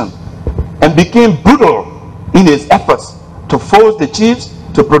decision, and became brutal in his efforts to force the chiefs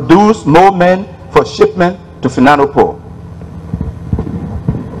to produce more men for shipment to Finanopo.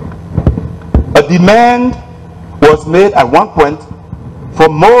 A demand was made at one point for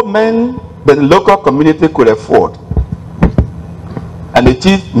more men than the local community could afford. And the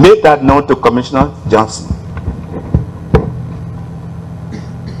chief made that known to Commissioner Johnson.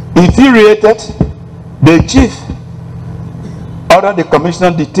 Infuriated, the chief ordered the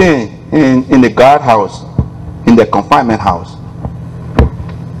commissioner detained in the guardhouse, in the confinement house,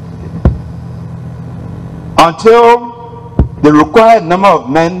 until the required number of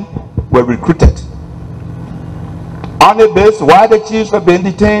men were recruited. On the base, while the chiefs were being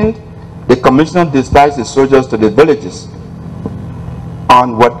detained, the commissioner dispatched the soldiers to the villages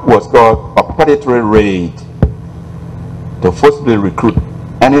on what was called a predatory raid to forcibly recruit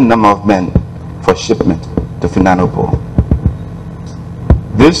any number of men for shipment to Finanopo.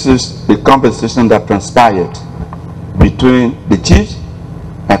 This is the conversation that transpired between the chiefs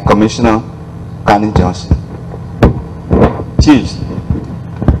and Commissioner Connie Johnson. Chiefs,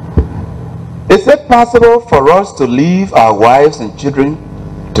 is it possible for us to leave our wives and children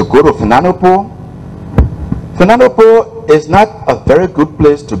to go to Finanopo? Finanopo is not a very good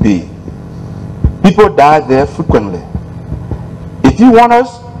place to be. People die there frequently. If you want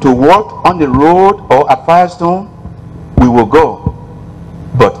us to walk on the road or at Firestone, we will go,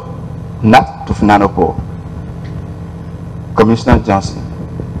 but not to Finanopo. Commissioner Johnson,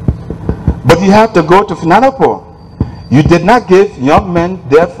 but you have to go to Finanopo. You did not give young men,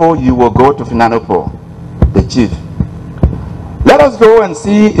 therefore you will go to Finanopo. The chief, let us go and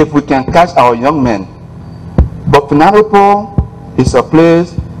see if we can catch our young men. But Finanopo is a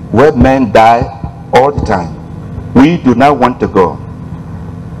place where men die all the time. We do not want to go.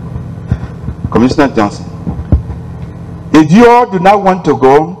 Commissioner Johnson, if you all do not want to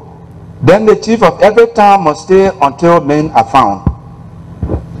go, then the chief of every town must stay until men are found.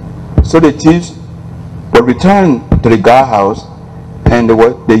 So the chiefs were returned to the guardhouse, and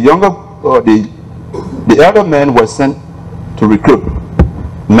the younger, or the elder men were sent to recruit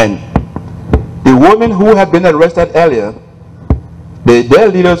men. The women who had been arrested earlier, their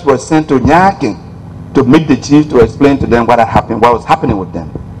leaders were sent to Nyakin to meet the chiefs to explain to them what had happened, what was happening with them.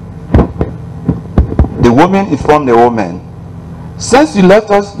 The women informed the old men, since you left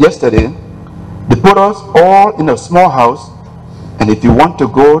us yesterday, they put us all in a small house, and if you want to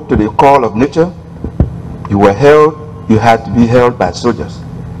go to the call of nature, you had to be held by soldiers.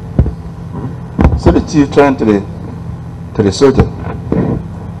 So the chief turned to the soldier.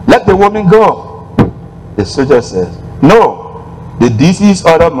 Let the woman go. The soldier says, no, the DC's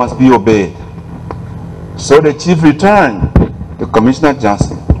order must be obeyed. So the chief returned to Commissioner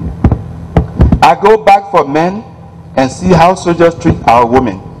Johnson. I go back for men and see how soldiers treat our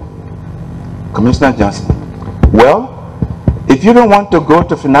women. Commissioner Johnson, well, if you don't want to go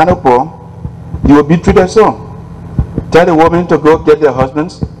to Finanopo, you will be treated so. Tell the women to go get their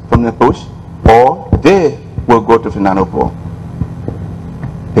husbands from the bush, or they will go to Finanopo.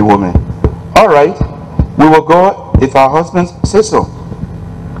 The woman, all right, we will go if our husbands say so.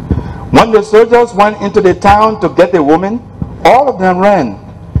 When the soldiers went into the town to get the woman, all of them ran.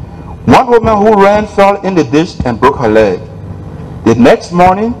 One woman who ran fell in the ditch and broke her leg. The next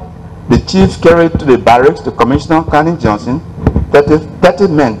morning, the chief carried to the barracks to Commissioner Canning Johnson 30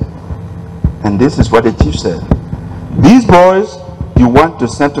 men. And this is what the chief said. These boys you want to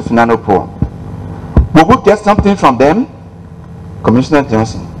send to Finanopo, will we get something from them? Commissioner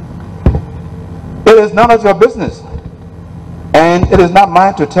Johnson, it is none of your business, and it is not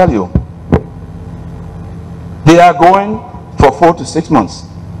mine to tell you. They are going for 4 to 6 months.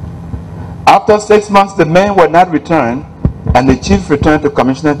 After 6 months, the men were not returned, and the chief returned to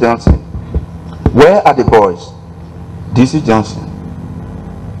Commissioner Johnson. Where are the boys? DC Johnson,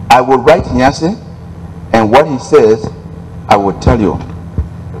 I will write Nyanse, and what he says, I will tell you.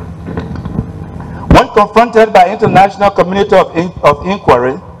 When confronted by international community of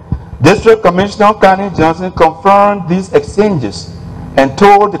inquiry, District Commissioner Canning Johnson confirmed these exchanges and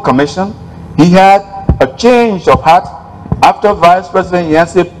told the commission he had a change of heart after Vice President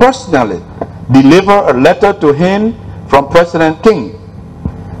Nyanse personally delivered a letter to him from President King.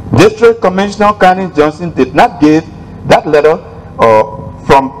 District Commissioner Canning Johnson did not give that letter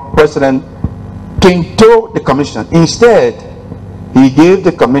from President King to the commission. Instead, he gave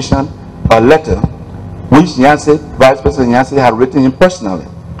the commission a letter which Nyanse, Vice President Nyanse, had written him personally.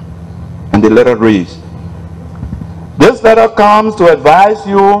 And the letter reads, this letter comes to advise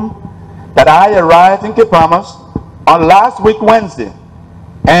you that I arrived in Kipamas on last week Wednesday,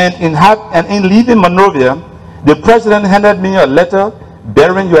 and in leaving Monrovia, the President handed me a letter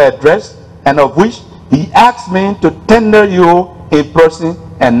bearing your address, and of which he asked me to tender you in person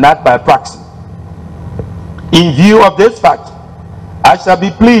and not by proxy. In view of this fact, I shall be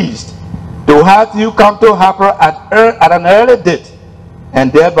pleased to have you come to Harper at an early date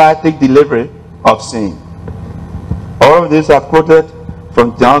and thereby take delivery of same. All of this I've quoted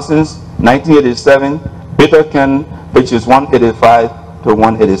from Johnson's 1987 Bitterken, which is 185 to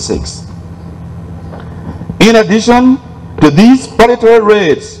 186. In addition to these predatory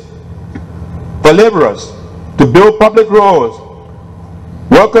raids for laborers to build public roads,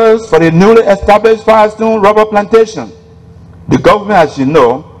 workers for the newly established Firestone rubber plantation, the government, as you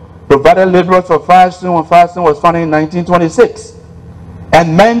know, provided laborers for Firestone when Firestone was founded in 1926,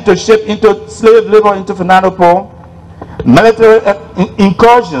 and men to ship into slave labor into Finanopo. Military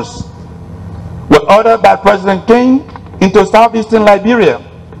incursions were ordered by President King into southeastern Liberia,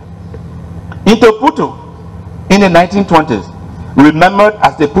 into Putu in the 1920s, remembered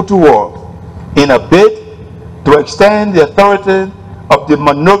as the Putu War, in a bid to extend the authority of the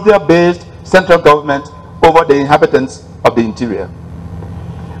Monrovia-based central government over the inhabitants of the interior.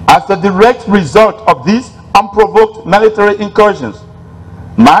 As a direct result of these unprovoked military incursions,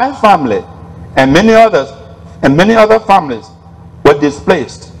 my family and many other families were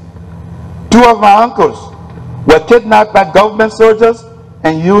displaced. 2 of my uncles were kidnapped by government soldiers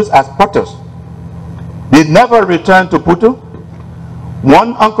and used as potters. They never returned to Putu.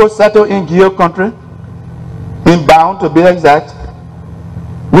 One uncle settled in Gio country, in Bound to be exact,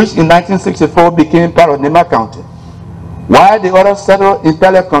 which in 1964 became part of Nema County, while the other settled in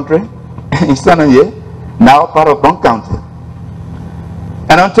Pele country, in Sanaye, now part of Bon County.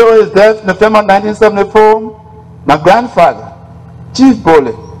 And until his death in November 1974, my grandfather, Chief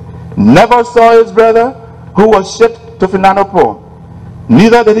Boley, never saw his brother who was shipped to Finanopo.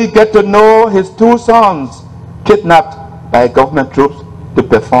 Neither did he get to know his 2 sons kidnapped by government troops to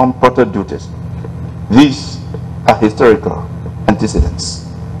perform proto duties. These are historical antecedents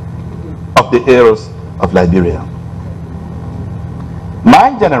of the ills of Liberia.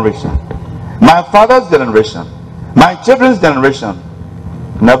 My generation, my father's generation, my children's generation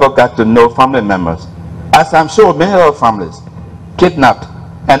never got to know family members, as I'm sure many other families, kidnapped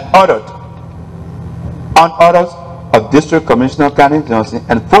and ordered on orders of District Commissioner Canning Johnson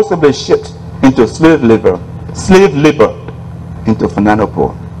and forcibly shipped into slave labor into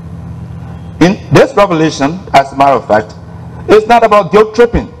Finanopo. In this revelation, as a matter of fact, it's not about guilt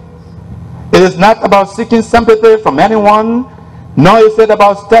tripping. It is not about seeking sympathy from anyone, nor is it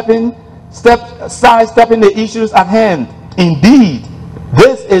about sidestepping the issues at hand. Indeed,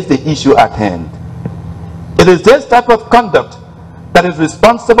 this is the issue at hand. It is this type of conduct that is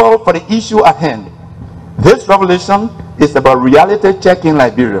responsible for the issue at hand. This revelation is about reality check in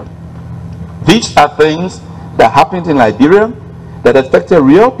Liberia. These are things that happened in Liberia that affected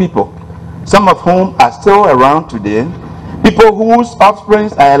real people, some of whom are still around today, people whose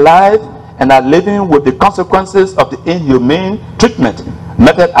offspring are alive and are living with the consequences of the inhumane treatment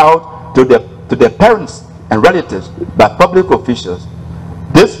meted out to their parents and relatives by public officials.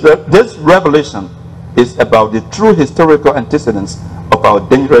 This revelation is about the true historical antecedents of our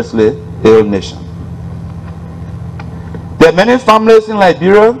dangerously ill nation. There are many families in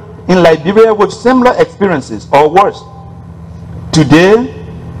Liberia with similar experiences or worse. Today,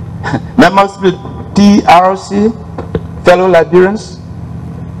 members of the TRC, fellow Liberians,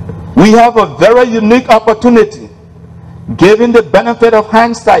 we have a very unique opportunity, given the benefit of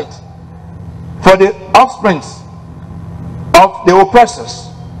hindsight, for the offspring of the oppressors,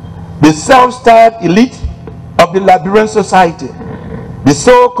 the self-styled elite of the Liberian society, the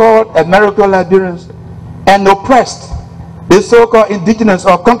so-called American Liberians, and oppressed, the so-called indigenous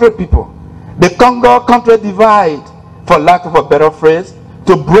or country people, the Congo country divide, for lack of a better phrase,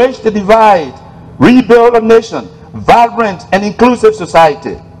 to bridge the divide, rebuild a nation, vibrant and inclusive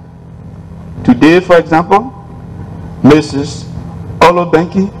society. Today, for example, Mrs.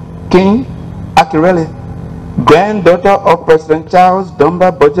 Olobenki King Akirele, granddaughter of President Charles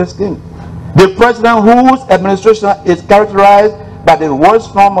Dumba Burgess King, the president whose administration is characterized by the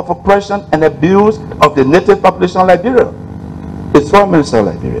worst form of oppression and abuse of the native population of Liberia, is Foreign Minister of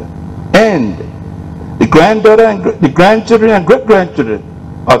Liberia, and the granddaughter and the grandchildren and great-grandchildren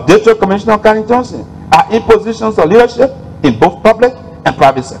of District Commissioner Canning Johnson are in positions of leadership in both public and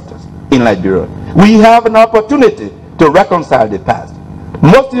private sectors in Liberia. We have an opportunity to reconcile the past.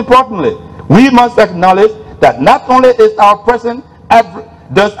 Most importantly, we must acknowledge that not only is our present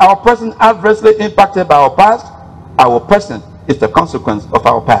adversely impacted by our past, our present is the consequence of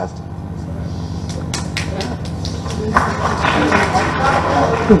our past.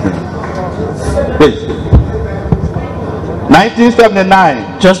 Please.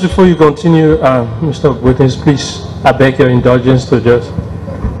 1979. Just before you continue, Mr. Witness, please, I beg your indulgence to just.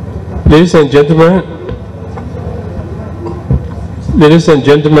 Ladies and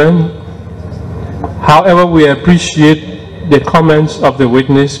gentlemen, however we appreciate the comments of the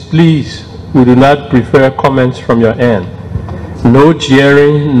witness, please, we do not prefer comments from your end. No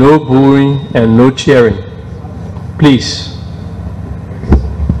jeering, no booing, and no cheering. Please.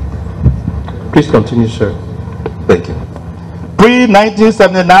 Please continue, sir. Thank you.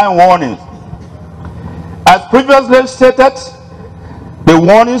 Pre-1979 warnings. As previously stated, the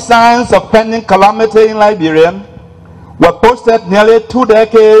warning signs of pending calamity in Liberia were posted nearly 2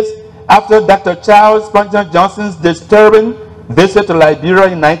 decades after Dr. Charles Spurgeon Johnson's disturbing visit to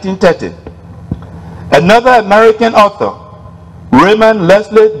Liberia in 1930. Another American author, Raymond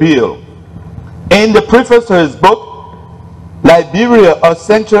Leslie Beale, in the preface to his book, Liberia, A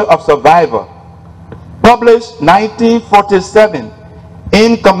Century of Survival, published 1947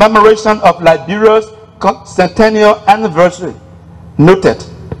 in commemoration of Liberia's centennial anniversary, noted,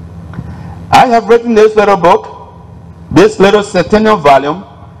 I have written this little book, this little centennial volume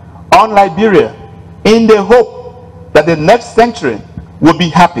on Liberia in the hope that the next century will be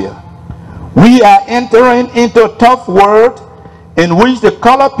happier. We are entering into a tough world in which the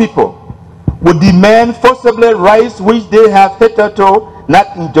colored people will demand forcibly rights which they have hitherto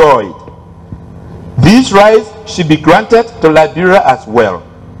not enjoyed. These rights should be granted to Liberia as well,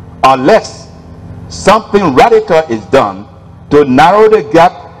 unless something radical is done to narrow the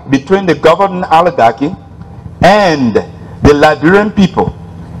gap between the governing oligarchy and the Liberian people.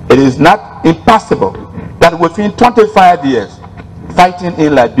 It is not impossible that within 25 years, fighting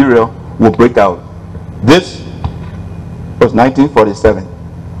in Liberia will break out. This was 1947.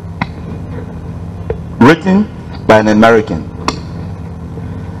 written by an American.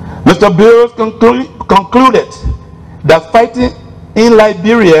 Mr. Bills concluded that fighting in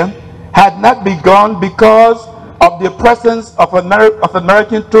Liberia had not begun because of the presence of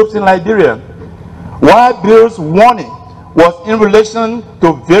American troops in Liberia, while Bill's warning was in relation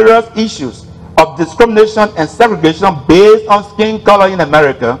to various issues of discrimination and segregation based on skin color in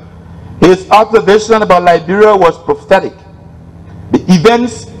America. His observation about Liberia was prophetic. The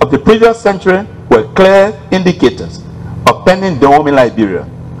events of the previous century were clear indicators of pending doom in Liberia.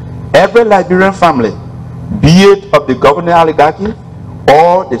 Every Liberian family, be it of the governing oligarchy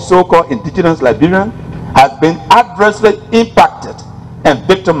or the so-called indigenous Liberian, has been adversely impacted and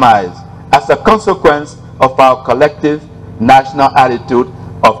victimized as a consequence of our collective national attitude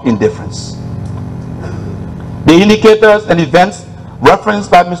of indifference. The indicators and events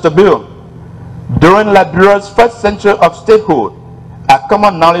referenced by Mr. Bill during Liberia's first century of statehood are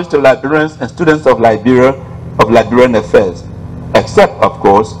common knowledge to Liberians and students of Liberian affairs, except, of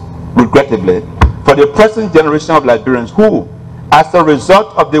course, regrettably, for the present generation of Liberians who, as a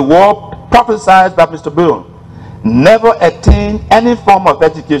result of the war prophesied by Mr. Bill, never attained any form of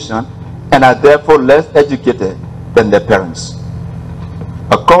education and are therefore less educated than their parents.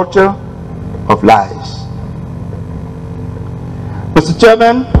 A culture of lies. Mr.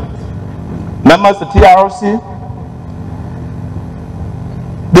 Chairman, members of the TRC,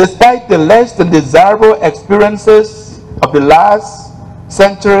 despite the less than desirable experiences of the last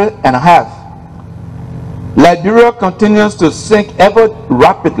century and a half, Liberia continues to sink ever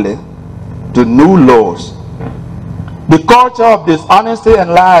rapidly to new lows. The culture of dishonesty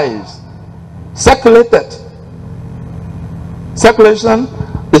and lies the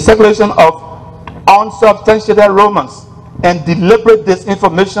circulation of unsubstantiated rumors and deliberate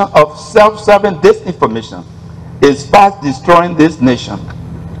disinformation of self-serving disinformation is fast destroying this nation.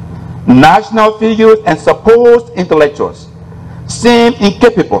 National figures and supposed intellectuals seem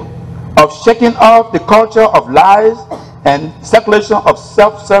incapable of shaking off the culture of lies and circulation of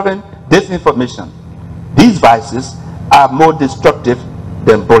self-serving disinformation. These vices are more destructive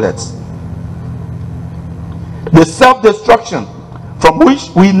than bullets. The self-destruction from which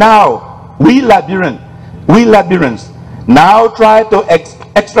we Liberians now try to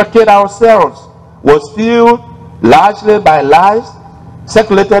extricate ourselves was fueled largely by lies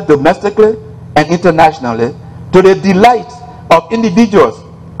circulated domestically and internationally to the delight of individuals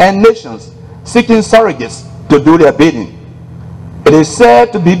and nations seeking surrogates to do their bidding. It is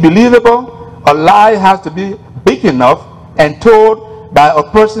said to be believable. A lie has to be big enough and told by a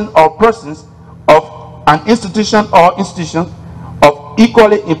person or persons of an institution or institutions of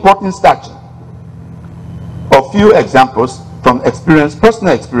equally important stature. A few examples from experience,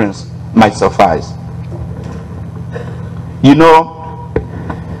 personal experience, might suffice. You know,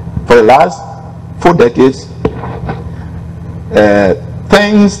 for the last 4 decades,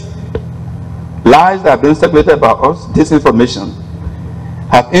 lies that have been circulated about us, disinformation,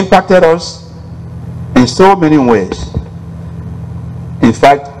 have impacted us in so many ways. In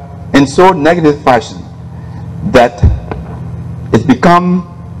fact, in so negative fashion that it's become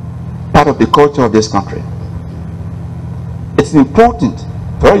part of the culture of this country. It's important,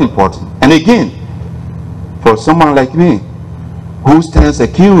 very important. And again, for someone like me, who stands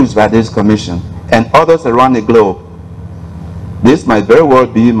accused by this commission and others around the globe, this might very well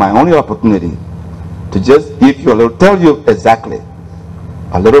be my only opportunity to just give you a little, tell you exactly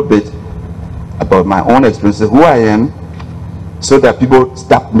a little bit about my own experiences, who I am, so that people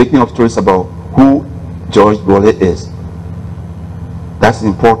stop making up stories about who George Boley is. That's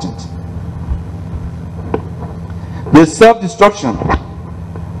important. The self-destruction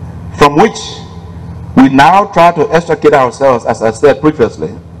from which we now try to extricate ourselves, as I said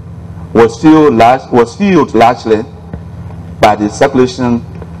previously, was fueled largely by the circulation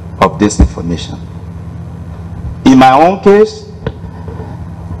of disinformation. In my own case,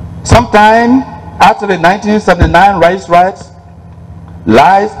 sometime after the 1979 rights riots,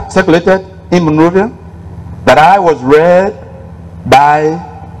 lies circulated in Monrovia that I was read by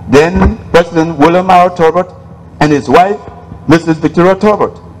then President William R. Tolbert and his wife, Mrs. Victoria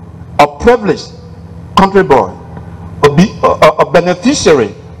Tolbert, a privileged country boy, a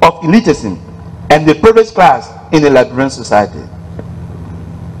beneficiary of elitism and the privileged class in the Liberian society.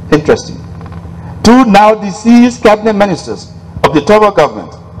 Interesting. 2 now deceased cabinet ministers of the Tolbert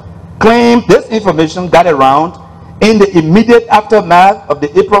government claim this information got around in the immediate aftermath of the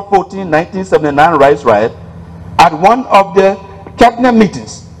April 14, 1979 rights riot at one of the cabinet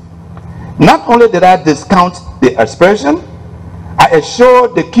meetings. Not only did I discount the expression, I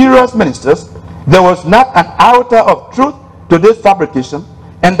assured the curious ministers there was not an iota of truth to this fabrication,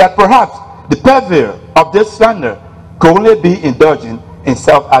 and that perhaps the purveyor of this slander could only be indulging in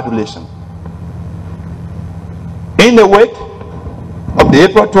self-adulation. In the wake of the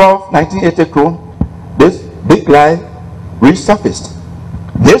April 12, 1980 coup, this big lie resurfaced,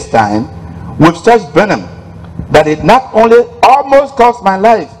 this time with such venom that it not only almost cost my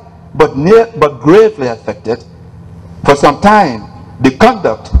life, but gravely affected, for some time, the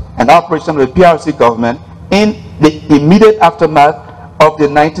conduct and operation of the PRC government in the immediate aftermath of the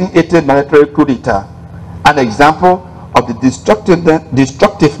 1980 military coup d'etat, an example of the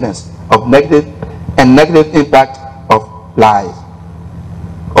destructiveness of negative impact of lies,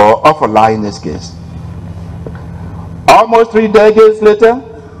 or of a lie in this case. Almost 3 decades later,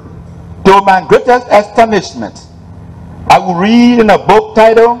 to my greatest astonishment, I will read in a book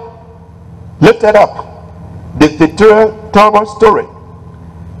titled, Lifted Up, The Victoria Topple Story,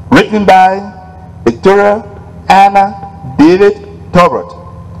 written by Victoria Anna David Topple,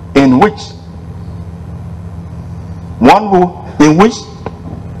 in which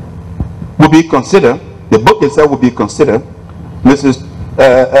will be considered, the book itself will be considered,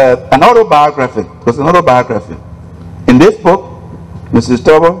 an autobiography. It was an autobiography. In this book, Mrs.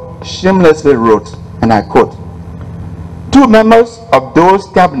 Topple shamelessly wrote, and I quote, "Two members of those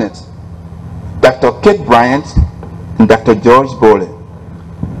cabinets, Dr. Kate Bryant and Dr. George Boley,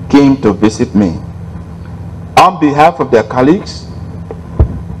 came to visit me. On behalf of their colleagues,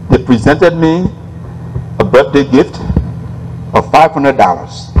 they presented me a birthday gift of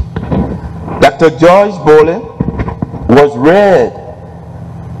 $500. Dr. George Boley was reared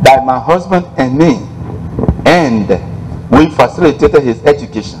by my husband and me, and we facilitated his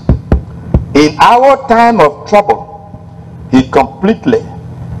education. In our time of trouble, he completely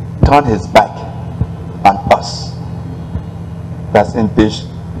turned his back on us." That's in page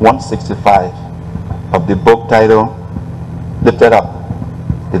 165 of the book titled Lifted Up,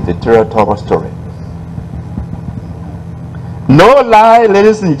 The Victoria Topple Story. No lie,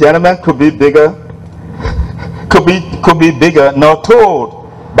 ladies and gentlemen, could be bigger, nor told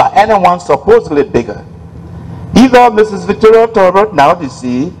by anyone supposedly bigger. Either Mrs. Victoria Topple, now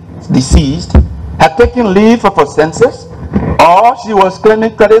deceased, had taken leave of her senses, or she was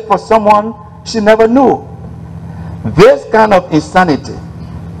claiming credit for someone she never knew. This kind of insanity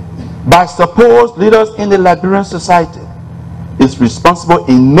by supposed leaders in the Liberian society is responsible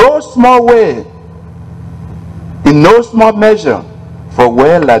in no small way, in no small measure, for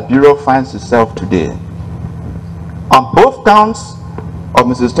where Liberia finds itself today. On both counts of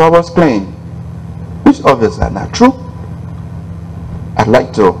Mrs. Topple's claim, which obviously are not true, I'd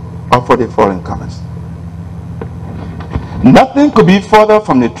like to offer the following comments. Nothing could be further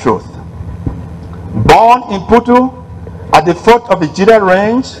from the truth. Born in Putu at the foot of the Jida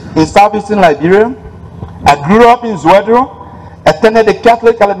Range in southeastern Liberia, I grew up in Zwedru, attended the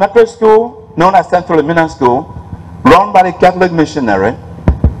Catholic elementary school known as Second Liberian School, run by the Catholic missionary.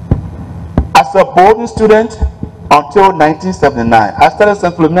 As a boarding student until 1979, I started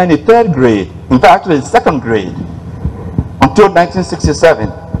Second Liberian in the 3rd grade, in fact actually in 2nd grade, until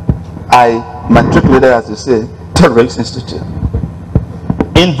 1967. I matriculated, as you say, to Race Institute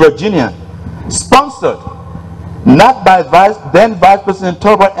in Virginia, sponsored not by then Vice President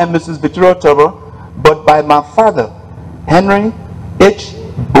Topple and Mrs. Victoria Topple, but by my father, Henry H.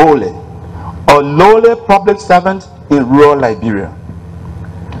 Boley, a lowly public servant in rural Liberia.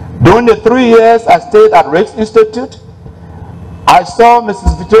 During the 3 years I stayed at Race Institute, I saw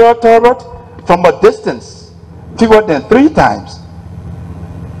Mrs. Victoria Topple from a distance, fewer than 3 times.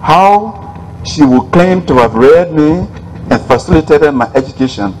 How she would claim to have reared me and facilitated my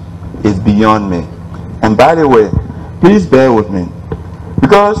education is beyond me. And by the way, please bear with me,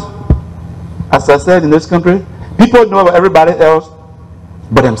 because as I said, in this country, people know about everybody else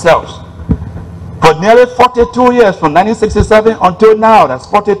but themselves. For nearly 42 years, from 1967 until now, that's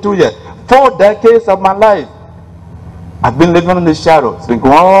 42 years, 4 decades of my life, I've been living in the shadows. It's been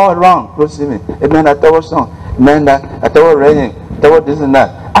going all around. Go see me. Hey man, that was song. Man, that was raining. That was this and that.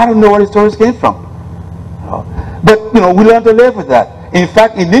 I don't know where the stories came from. But, we learned to live with that. In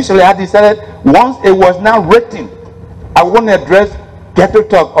fact, initially I decided once it was now written, I wouldn't address ghetto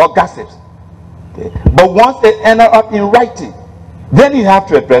talk or gossips. Okay? But once it ended up in writing, then you have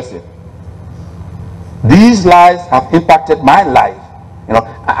to address it. These lies have impacted my life.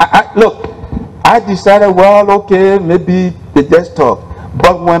 Look, I decided, well, okay, maybe they just talk.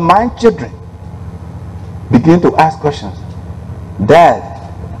 But when my children begin to ask questions, Dad,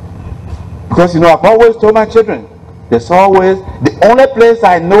 because I've always told my children, there's always, the only place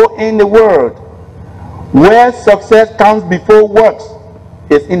I know in the world where success comes before works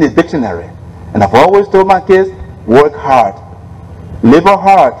is in the dictionary. And I've always told my kids, work hard, labor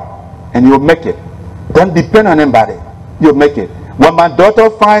hard, and you'll make it. Don't depend on anybody. You'll make it. When my daughter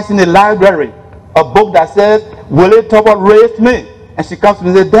finds in the library a book that says, Willie Topple raised me, and she comes to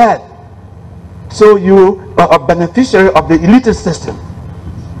me and says, Dad, so you are a beneficiary of the elitist system.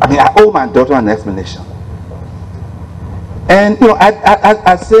 I mean, I owe my daughter an explanation. And, you know,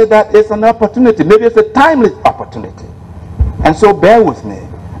 I say that it's an opportunity. Maybe it's a timely opportunity. And so bear with me,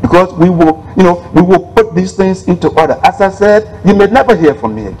 because we will, you know, we will put these things into order. As I said, you may never hear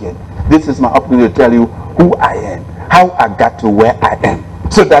from me again. This is my opportunity to tell you who I am, how I got to where I am,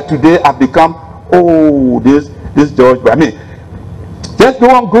 so that today I've become, oh, this George. I mean, just go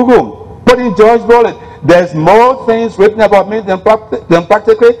on Google, put in George Boley. There's more things written about me than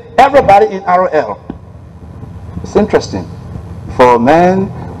practically everybody in RL. It's interesting for a man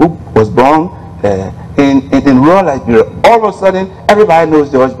who was born in rural Liberia. All of a sudden, everybody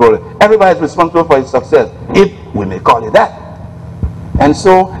knows George Boley. Everybody is responsible for his success, if we may call it that. And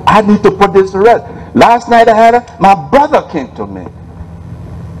so I need to put this to rest. Last night my brother came to me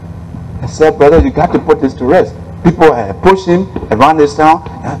and said, brother, you got to put this to rest. People push him around this town,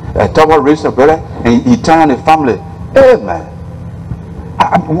 Topple raised a brother, and he turned on the family. Hey man,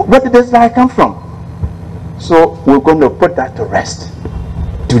 where did this guy come from? So we're going to put that to rest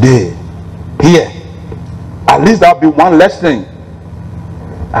today, here. At least that'll be one less thing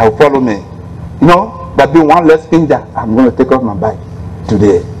that will follow me. You know, that'll be one less thing that I'm going to take off my bike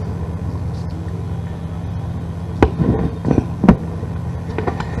today.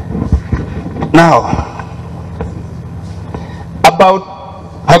 Now, about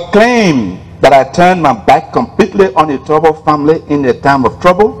her claim that I turned my back completely on the Topple family in a time of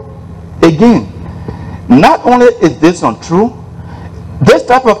trouble, again, not only is this untrue, this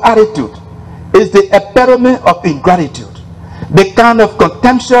type of attitude is the epitome of ingratitude, the kind of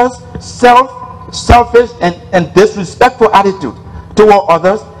contemptuous, selfish, and disrespectful attitude toward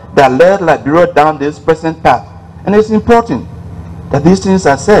others that led Liberia down this present path. And it's important that these things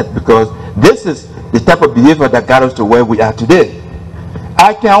are said, because this is the type of behavior that got us to where we are today.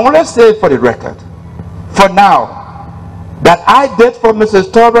 I can only say for the record, for now, that I did for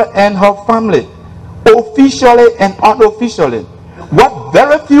Mrs. Topple and her family, officially and unofficially, what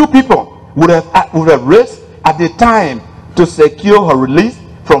very few people would have risked at the time to secure her release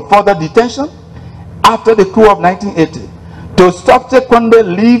from further detention after the coup of 1980, to subsequently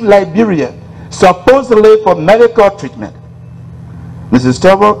leave Liberia, supposedly for medical treatment. Mrs.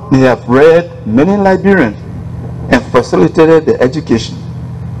 Topple may have read many Liberians and facilitated their education.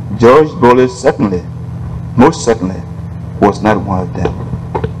 George Boley certainly, most certainly, was not one of them.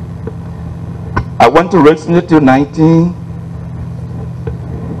 I went to Rixon until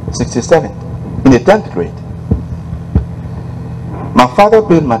 1967 in the 10th grade. My father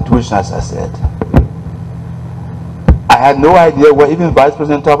paid my tuition, as I said. I had no idea where even Vice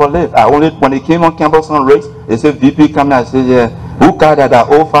President Topple lived. I only, when he came on campus on Rix, they said VP coming. I said, yeah, who car that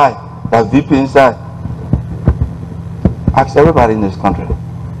 05? That VP inside. Ask everybody in this country.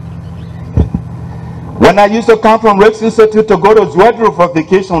 When I used to come from Rix Institute to go to Zwedru for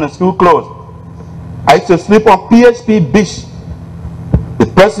vacation when the school closed, I used to sleep on PHP Beach. The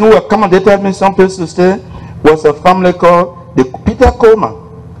person who accommodated me someplace to stay was a family called Peter Coleman.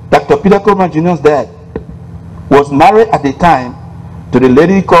 Dr. Peter Coleman Jr.'s dad was married at the time to the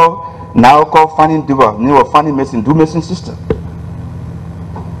lady now called Fanny Duval, Fanny Mason, Mason's sister.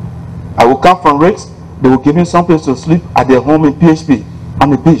 I would come from Rix, they would give me someplace to sleep at their home in PHP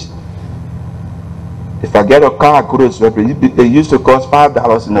on the beach. If I get a car, I go to Zwedru. It used to cost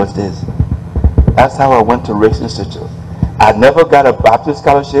 $5 in those days. That's how I went to Rix Institute. I never got a Baptist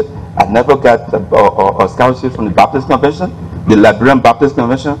scholarship. I never got a scholarship from the Baptist Convention, the Liberian Baptist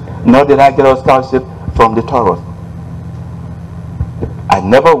Convention, nor did I get a scholarship from the Taurus. I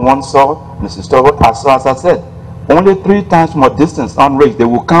never once saw Mrs. Topple. I saw, as I said, only 3 times more distance on Rix. They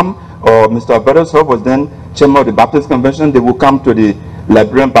will come, or Mr. Alberto Hope was then chairman of the Baptist Convention. They will come to the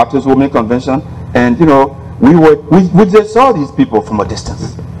Liberian Baptist Women Convention, and you know, we just saw these people from a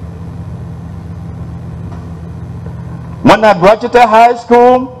distance. When I graduated high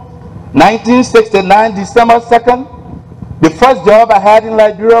school, 1969, December 2nd, the first job I had in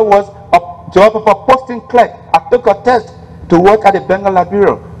Liberia was a job of a posting clerk. I took a test to work at the Bengal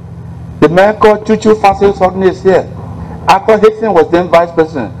Liberia. The man called Chuchu Francis Horton is here. Arthur Hickson was then vice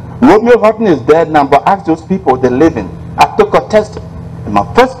president. Romeo Horton is dead now, but ask those people, they're living. I took a test, and my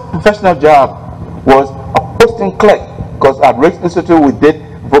first professional job was a posting clerk, because at Rix Institute we did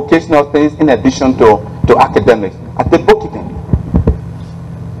vocational things in addition to academics. I did bookkeeping.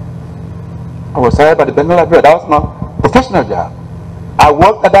 I was hired by the Bengal Library. That was my professional job. I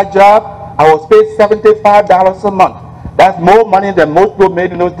worked at that job. I was paid $75 a month. That's more money than most people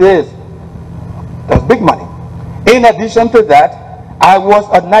made in those days. That was big money. In addition to that, I was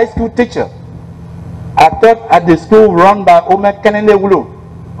a night school teacher. I taught at the school run by Ome Kennedy Wulu.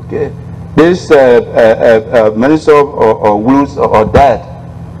 Okay, this minister or Wulu's or dad.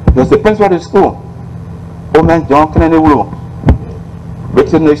 He was the principal of the school. Ome John Kennedy Wulu.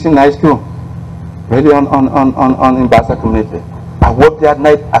 Richard Nation High School. Really on Imbasa community. I worked there at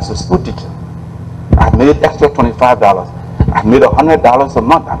night as a school teacher. I made extra $25. I made $100 a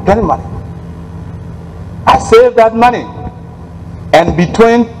month. I'm getting money. I saved that money, and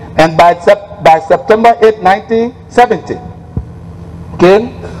by September 8, 1970,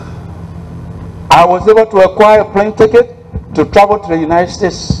 okay, I was able to acquire a plane ticket to travel to the United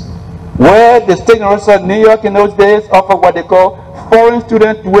States, where the State University of New York in those days offered what they call foreign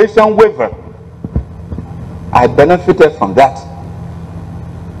student tuition waiver. I benefited from that,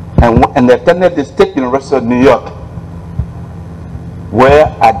 and attended the State University of New York, where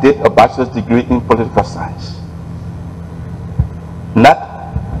I did a bachelor's degree in political science. Not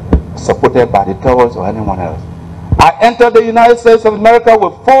supported by the Towers or anyone else. I entered the United States of America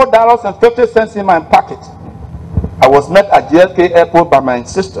with $4.50 in my pocket. I was met at JFK Airport by my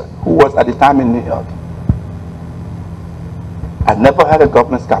sister, who was at the time in New York. I never had a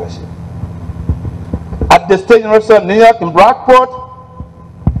government scholarship. At the State University of New York in Brockport,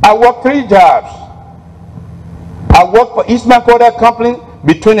 I worked 3 jobs. I worked for Eastman Kodak Company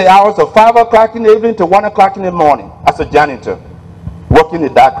between the hours of 5 o'clock in the evening to 1 o'clock in the morning as a janitor, working in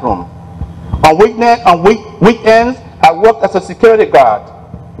the dark room. On weekends, I worked as a security guard.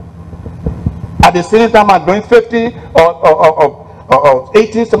 At the same time, I'm doing 50 or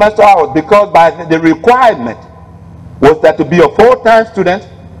 18 semester hours, because by the requirement was that to be a full-time student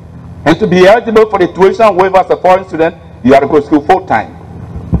and to be eligible for the tuition waiver as a foreign student, you had to go to school full-time.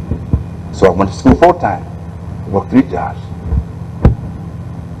 So I went to school full-time. Worked 3 jobs.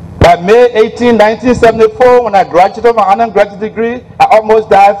 By May 18, 1974, when I graduated my undergraduate degree, I almost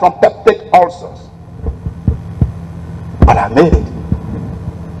died from peptic ulcers. But I made it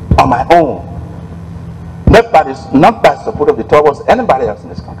on my own. Not by support of the Towers or anybody else in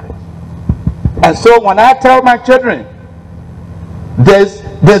this country. And so when I tell my children, there's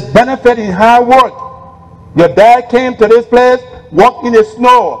benefit in hard work. Your dad came to this place, walked in the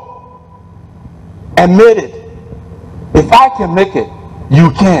snow, and made it. If I can make it,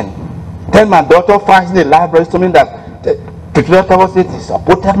 you can. Then my daughter finds in the library something that Patriotic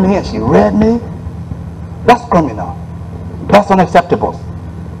supported me and she read me. That's criminal. That's unacceptable.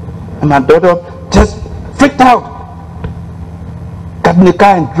 And my daughter just freaked out. Got in the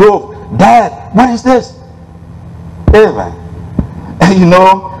car and drove. Dad, what is this? Anyway, and you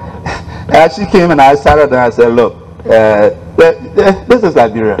know, she came and I sat her down and said, look, this is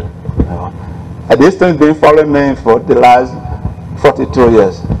Liberia. This thing's been following me for the last 42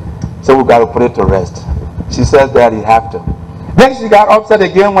 years. So we got to put it to rest. She says that you have to. Then she got upset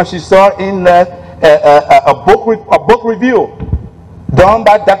again when she saw in a book review done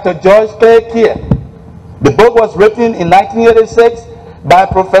by Dr. George Clay. The book was written in 1986 by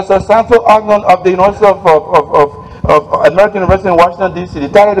Professor Sanford Ogden of the University of American University in Washington, D.C. The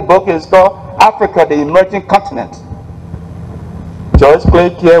title of the book is called Africa, the Emerging Continent. George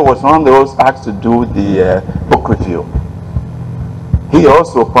Clay was one of those asked to do the book review. He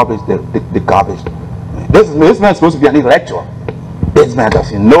also published the garbage. This man is supposed to be an intellectual. This man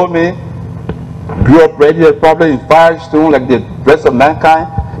doesn't know me. Grew up radio probably in Firestone like the rest of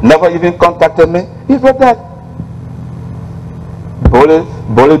mankind. Never even contacted me. He wrote that.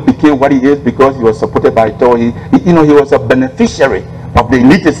 Boley became what he is because he was supported by Ito. He was a beneficiary of the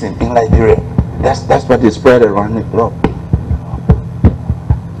elitism in Liberia. That's what they spread around the globe.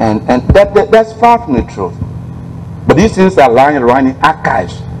 And that's far from the truth. But these things are lying around in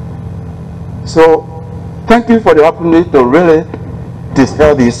archives. So thank you for the opportunity to really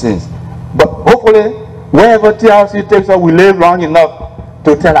dispel these things. But hopefully, wherever TRC takes us, we live long enough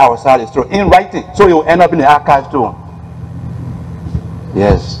to tell our side is true in writing, so it will end up in the archives too.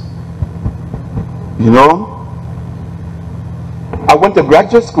 Yes. You know, I went to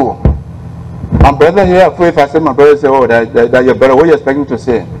graduate school. My brother here, afraid if I say my brother say, oh, that your brother, what are you expecting to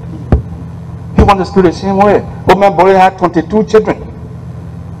say? He went to school the same way. But my boy had 22 children.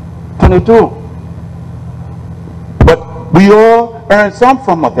 22. But we all earned some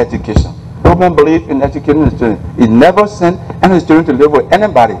form of education. Government believe in educating the student. It never sent any student to live with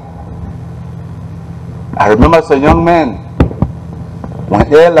anybody. I remember as a young man, when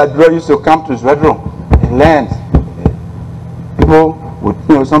Liberia used to come to his bedroom, he learned. People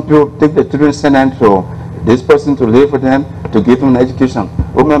would, some people take the children, send them to this person to live with them, to give them an education.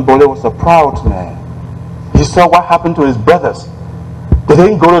 Boley was a proud man. He saw what happened to his brothers. They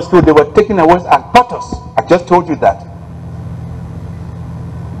didn't go to school. They were taken away as porters. I just told you that.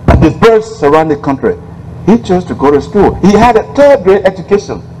 And dispersed around the country. He chose to go to school. He had a third grade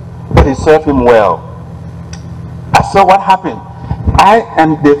education, but it served him well. I saw what happened. I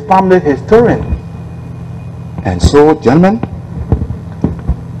am the family historian. And so, gentlemen,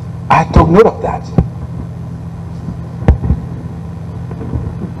 I took note of that.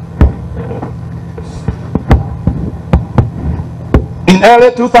 In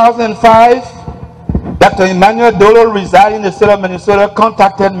early 2005, Dr. Emmanuel Dolo, residing in the state of Minnesota,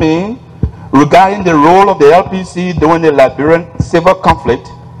 contacted me regarding the role of the LPC during the Liberian civil conflict,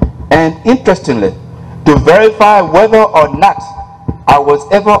 and interestingly, to verify whether or not I was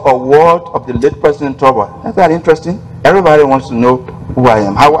ever a ward of the late President Topple. That's that interesting. Everybody wants to know who I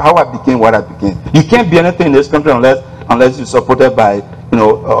am, how I became what I became. You can't be anything in this country unless you're supported by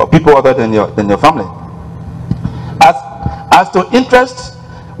people other than your family. As to interest,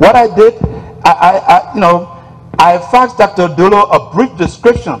 what I did, I faxed Dr. Dolo a brief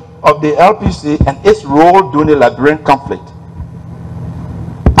description of the LPC and its role during the Liberian conflict.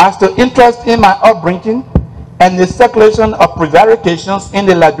 As to interest in my upbringing and the circulation of prevarications in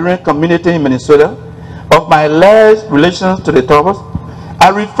the Liberian community in Minnesota, of my alleged relations to the Topples, I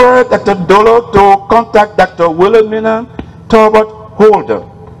referred Dr. Dolo to contact Dr. Wilhelmina Talbot Holder,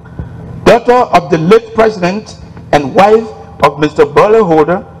 daughter of the late president and wife of Mr. Boley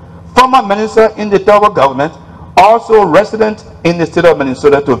Holder, former minister in the Topple government, also resident in the state of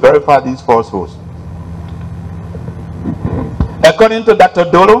Minnesota, to verify these falsehoods. According to Dr.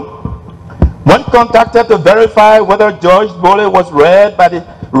 Dolo, when contacted to verify whether George Boley was reared by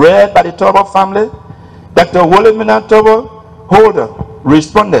the Topple family, Dr. Wilhelmina Talbot Holder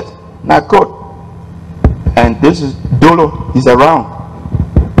responded, and I quote, and this is Dolo, he's around.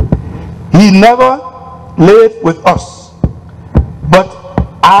 He never lived with us, but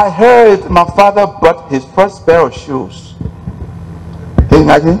I heard my father bought his first pair of shoes. Can you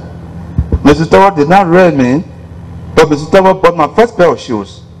imagine? Mrs. Talbot did not rear me, but Mrs. Talbot bought my first pair of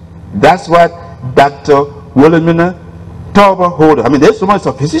shoes. That's what Dr. Wilhelmina Talbot Holder, I mean, this woman is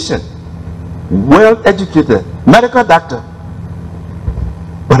a physician, well-educated, medical doctor.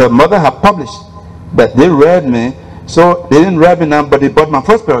 But her mother had published that they reared me, so they didn't rear me now, but they bought my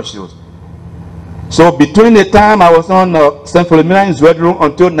first pair of shoes. So between the time I was on St. Philomena in Zwedru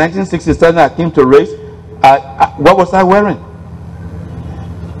until 1967, I came to race, what was I wearing?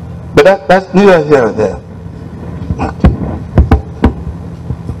 But that's neither here nor there.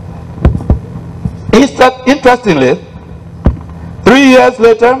 Interestingly, 3 years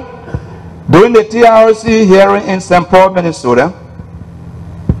later, during the TRC hearing in St. Paul, Minnesota,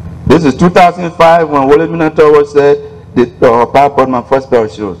 this is 2005 when Wilhelmina Talbot said that Papa bought my first pair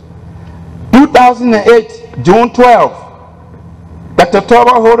of shoes. 2008, June 12, Dr.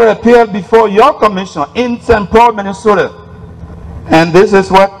 Talbot Holder appeared before your commission in St. Paul, Minnesota. And this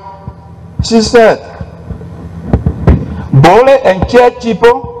is what she said. Boley and Chair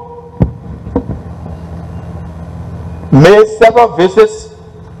Chipo made several visits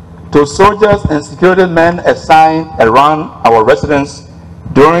to soldiers and security men assigned around our residence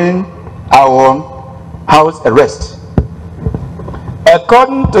during our house arrest.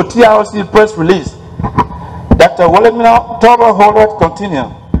 According to TRC press release, Dr. Wilhelmina Talbot Holder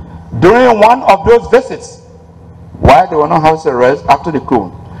continued, during one of those visits, while they were on house arrest after the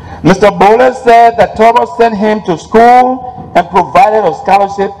coup, Mr. Boley said that Talbot sent him to school and provided a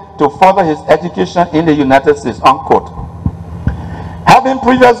scholarship to further his education in the United States, unquote. Having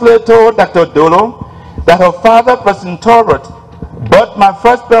previously told Dr. Dolo that her father, President Talbot, bought my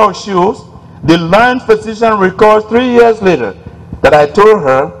first pair of shoes, the learned physician recalls 3 years later that I told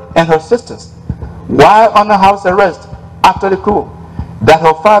her and her sisters, while under house arrest after the coup, that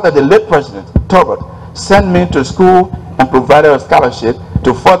her father, the late President Talbot, sent me to school and provided a scholarship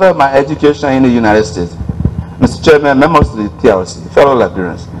to further my education in the United States. Mr. Chairman, members of the TRC, fellow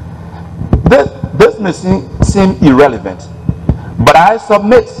Liberians, this may seem irrelevant, but I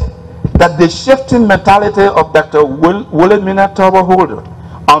submit that the shifting mentality of Dr. Wilhelmina Talbot Holder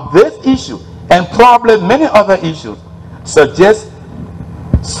on this issue and probably many other issues suggests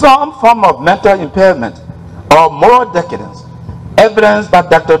some form of mental impairment or moral decadence, evidenced by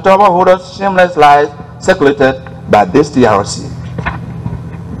Dr. Talbot Holder's shameless lies circulated by this TRC.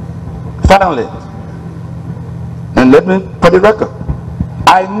 Finally, and let me put the record,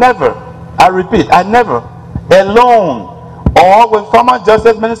 I repeat, I never, alone or with former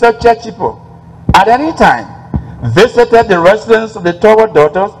Justice Minister Chechipo, at any time visited the residence of the Talbot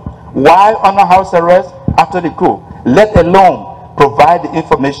daughters while under house arrest after the coup, let alone provide the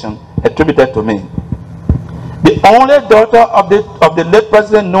information attributed to me. The only daughter of the late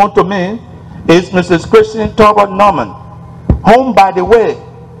president known to me is Mrs. Christian Talbot Norman, whom, by the way,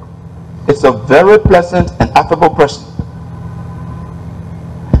 is a very pleasant and affable person.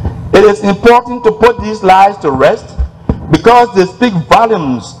 It is important to put these lies to rest because they speak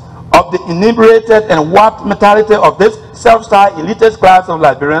volumes of the inebriated and warped mentality of this self-styled elitist class of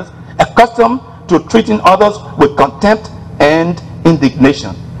Liberians accustomed to treating others with contempt and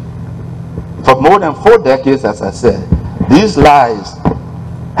indignation. For more than 4 decades, as I said, these lies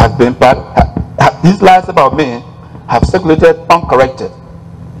have been these lies about me have circulated uncorrected.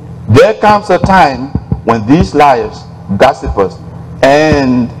 There comes a time when these liars, gossipers,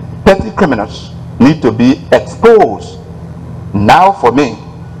 and petty criminals need to be exposed. Now for me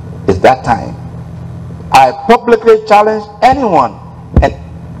is that time. I publicly challenge anyone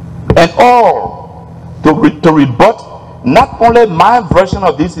and all to rebut not only my version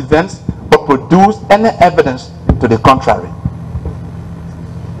of these events, but produce any evidence to the contrary.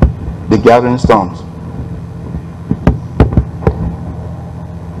 The gathering storms.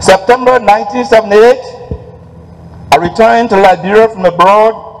 September 1978, I returned to Liberia from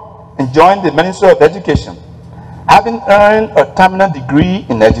abroad and joined the Ministry of Education, having earned a terminal degree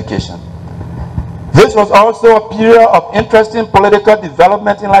in education. This was also a period of interesting political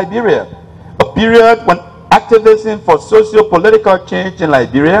development in Liberia, a period when activism for socio-political change in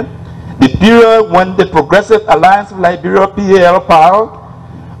Liberia, the period when the Progressive Alliance of Liberia, PAL,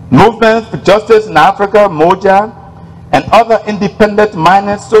 Movement for Justice in Africa, MOJA, and other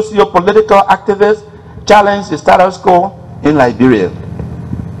independent-minded socio-political activists challenged the status quo in Liberia.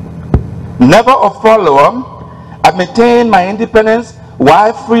 Never a follower, I maintained my independence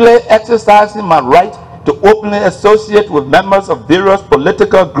while freely exercising my right to openly associate with members of various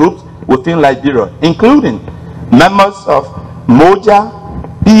political groups within Liberia, including members of MOJA,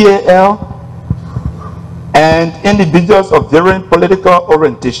 PAL, and individuals of varying political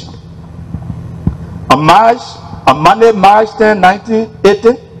orientation. On Monday, March 10,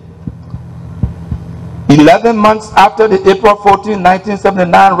 1980, 11 months after the April 14,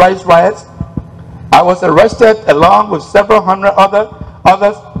 1979 riots, I was arrested along with several hundred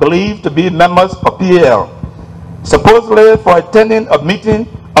others believed to be members of PAL, supposedly for attending a meeting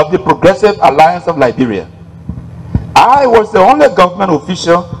of the Progressive Alliance of Liberia. I was the only government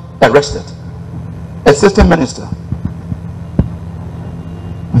official arrested, assistant minister.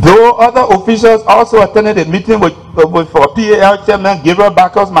 Though other officials also attended a meeting with PAL Chairman Gabriel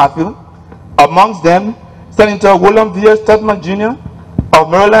Bacchus Matthew, amongst them Senator William V. Stedman Jr. of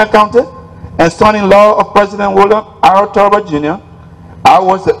Maryland County and son-in-law of President William R. Talbot Jr., I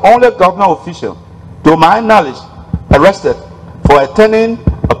was the only government official, to my knowledge, arrested for attending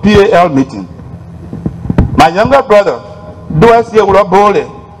a PAL meeting. My younger brother, Boley,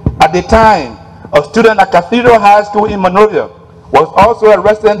 at the time a student at Cathedral High School in Monrovia, was also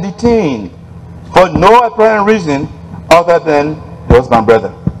arrested and detained for no apparent reason other than he was my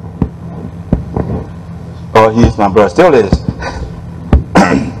brother. Or he is my brother, still is.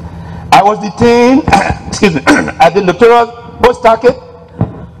 I was detained excuse me, at the notorious post target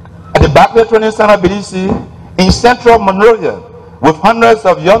at the Barclay Training Center, BDC, in central Monrovia, with hundreds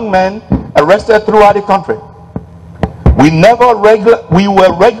of young men arrested throughout the country. We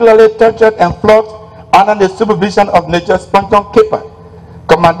were regularly tortured and flogged under the supervision of Major Spanton Kipper,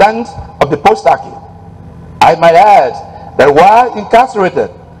 commandant of the post archy. I might add that while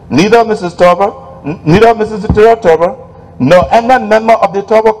incarcerated, neither Mrs. Torber nor any member of the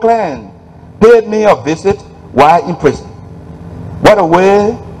Torber clan paid me a visit while in prison. What a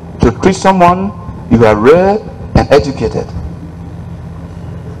way to treat someone you are read and educated.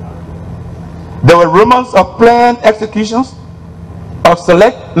 There were rumors of planned executions of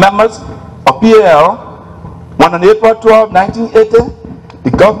select members of PAL when on April 12, 1980,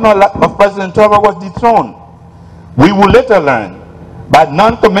 the governor of President Torber was dethroned. We will later learn by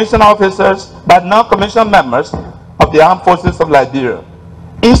non-commissioned officers, by non-commissioned members of the Armed Forces of Liberia,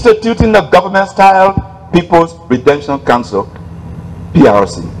 instituting the government-style People's Redemption Council,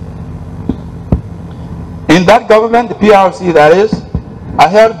 PRC. In that government, the PRC that is, I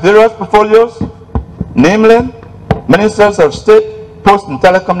held various portfolios, namely Ministers of State, Post and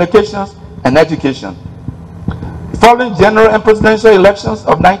Telecommunications, and Education. Following general and presidential elections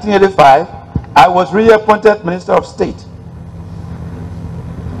of 1985, I was reappointed Minister of State.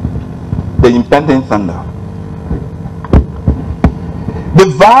 The impending thunder. The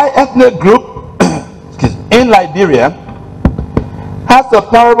Vai ethnic group in Liberia has a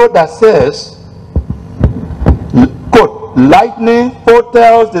parable that says, quote, lightning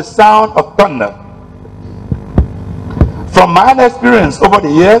foretells the sound of thunder. From my experience over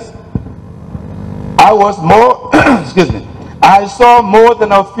the years, I was more excuse me, I saw more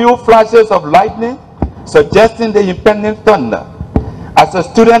than a few flashes of lightning suggesting the impending thunder. As a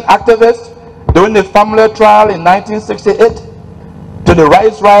student activist during the family trial in 1968 to the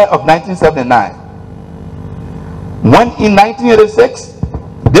rice riot of 1979. When in 1986,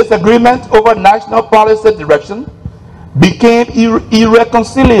 disagreement over national policy direction became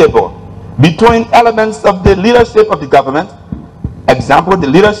irreconcilable between elements of the leadership of the government, example, the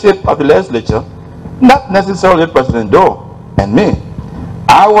leadership of the legislature, not necessarily President Doe and me.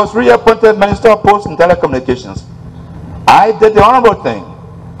 I was reappointed Minister of Posts and Telecommunications. I did the honorable thing.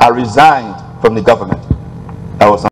 I resigned from the government. I was